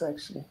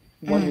dissection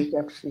 1 week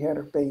after she had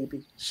her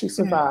baby. She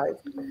survived.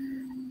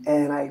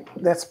 And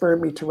that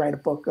spurred me to write a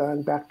book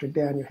on Dr.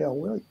 Daniel Hill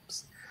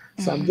Williams.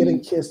 So I'm getting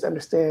kids to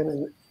understand,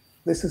 and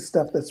this is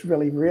stuff that's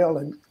really real,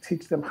 and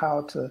teach them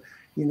how to,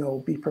 you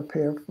know, be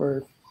prepared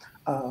for,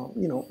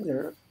 you know,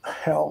 their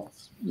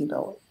health, you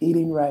know,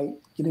 eating right,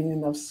 getting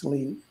enough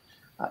sleep,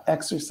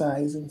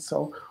 exercising.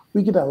 So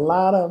we get a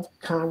lot of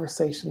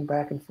conversation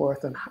back and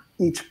forth on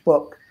each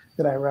book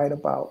that I write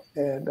about.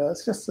 And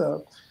it's just a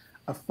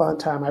fun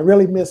time. I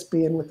really miss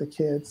being with the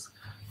kids.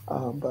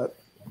 But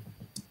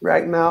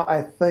right now,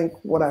 I think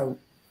what I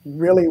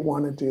really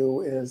want to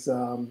do is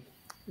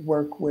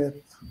work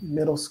with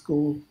middle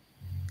school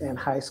and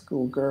high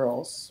school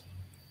girls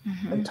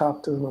and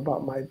talk to them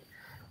about my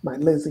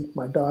Lizzie,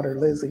 my daughter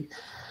Lizzie,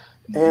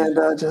 and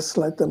just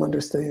let them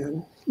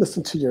understand,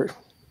 listen to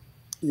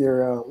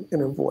your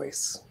inner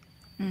voice,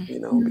 you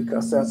know,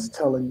 because that's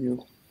telling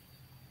you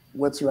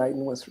what's right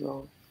and what's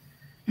wrong.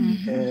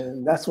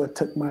 And that's what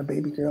took my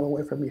baby girl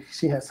away from me.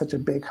 She had such a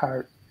big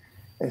heart,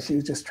 and she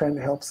was just trying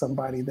to help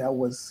somebody that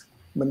was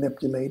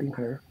manipulating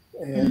her.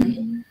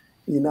 And,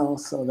 you know,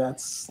 so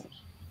that's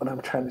what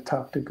I'm trying to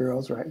talk to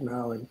girls right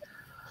now and,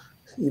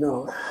 you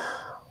know,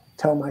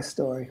 tell my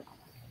story.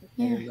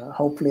 And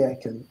hopefully I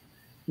can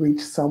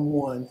reach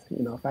someone,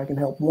 you know, if I can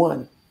help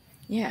one.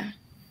 If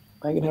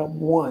I can help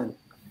one,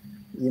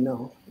 you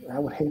know, I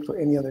would hate for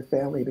any other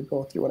family to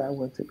go through what I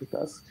went through,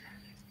 because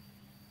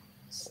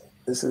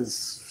this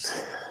is,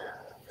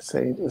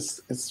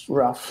 it's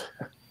rough.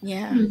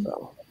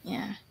 So.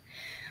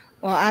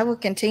 Well, I will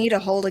continue to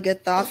hold a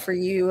good thought for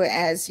you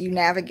as you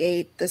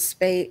navigate this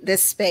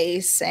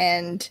space,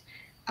 and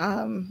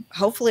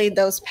hopefully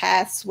those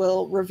paths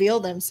will reveal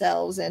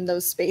themselves, and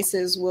those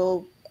spaces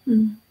will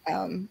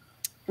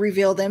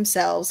reveal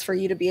themselves for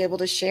you to be able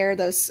to share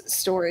those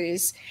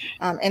stories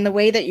in the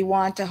way that you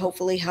want to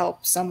hopefully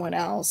help someone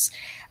else.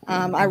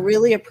 I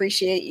really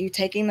appreciate you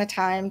taking the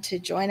time to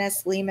join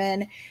us,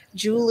 Lehman,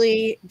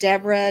 Julie,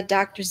 Deborah,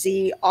 Dr.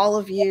 Z, all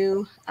of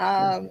you.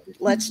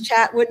 Let's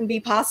Chat wouldn't be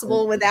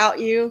possible without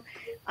you.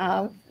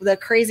 The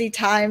crazy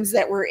times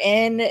that we're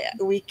in,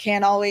 we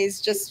can't always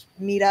just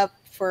meet up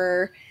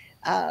for,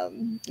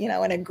 you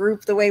know, in a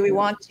group the way we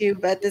want to,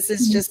 but this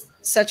is just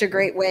such a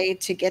great way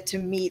to get to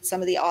meet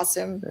some of the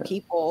awesome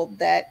people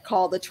that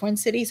call the Twin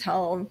Cities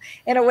home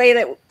in a way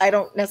that I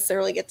don't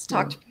necessarily get to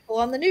talk to people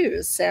on the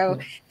news. So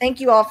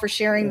thank you all for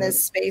sharing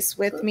this space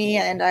with me.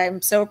 And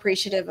I'm so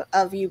appreciative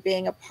of you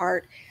being a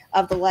part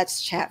of the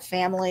Let's Chat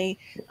family.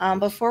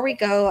 Before we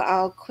go,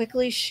 I'll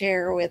quickly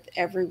share with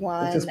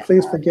everyone. Just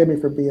please forgive me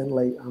for being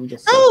late. I'm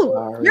just so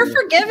sorry. You're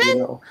forgiven?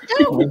 You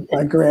know,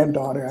 my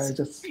granddaughter, I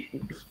just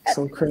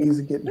so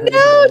crazy getting her.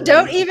 No,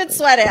 don't even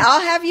sweat it. I'll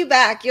have you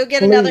back. You'll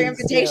get another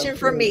invitation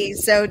from me.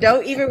 So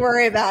don't even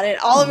worry about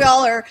it. All of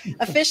y'all are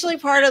officially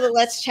part of the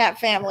Let's Chat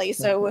family.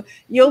 So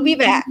you'll be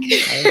back.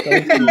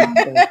 Thank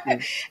you.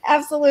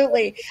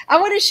 Absolutely. I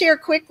want to share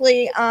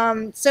quickly.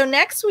 So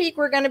next week,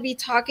 we're going to be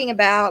talking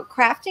about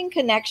crafting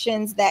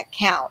connections that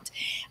count.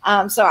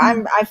 So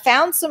I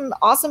found some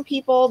awesome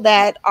people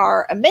that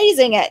are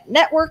amazing at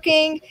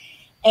networking,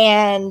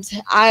 and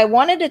I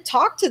wanted to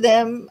talk to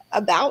them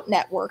about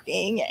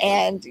networking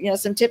and, you know,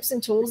 some tips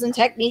and tools and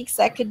techniques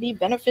that could be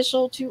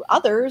beneficial to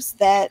others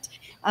that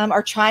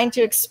are trying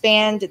to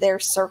expand their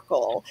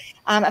circle.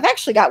 I've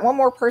actually got one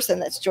more person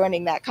that's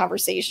joining that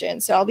conversation,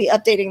 so I'll be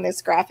updating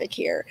this graphic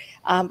here,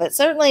 but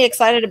certainly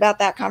excited about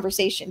that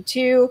conversation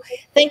too.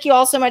 Thank you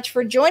all so much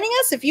for joining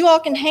us. If you all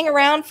can hang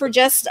around for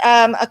just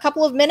a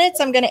couple of minutes,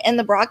 I'm going to end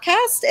the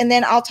broadcast, and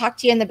then I'll talk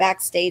to you in the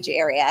backstage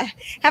area.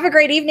 Have a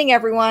great evening,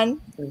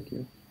 everyone. Thank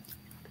you.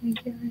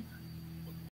 Thank you.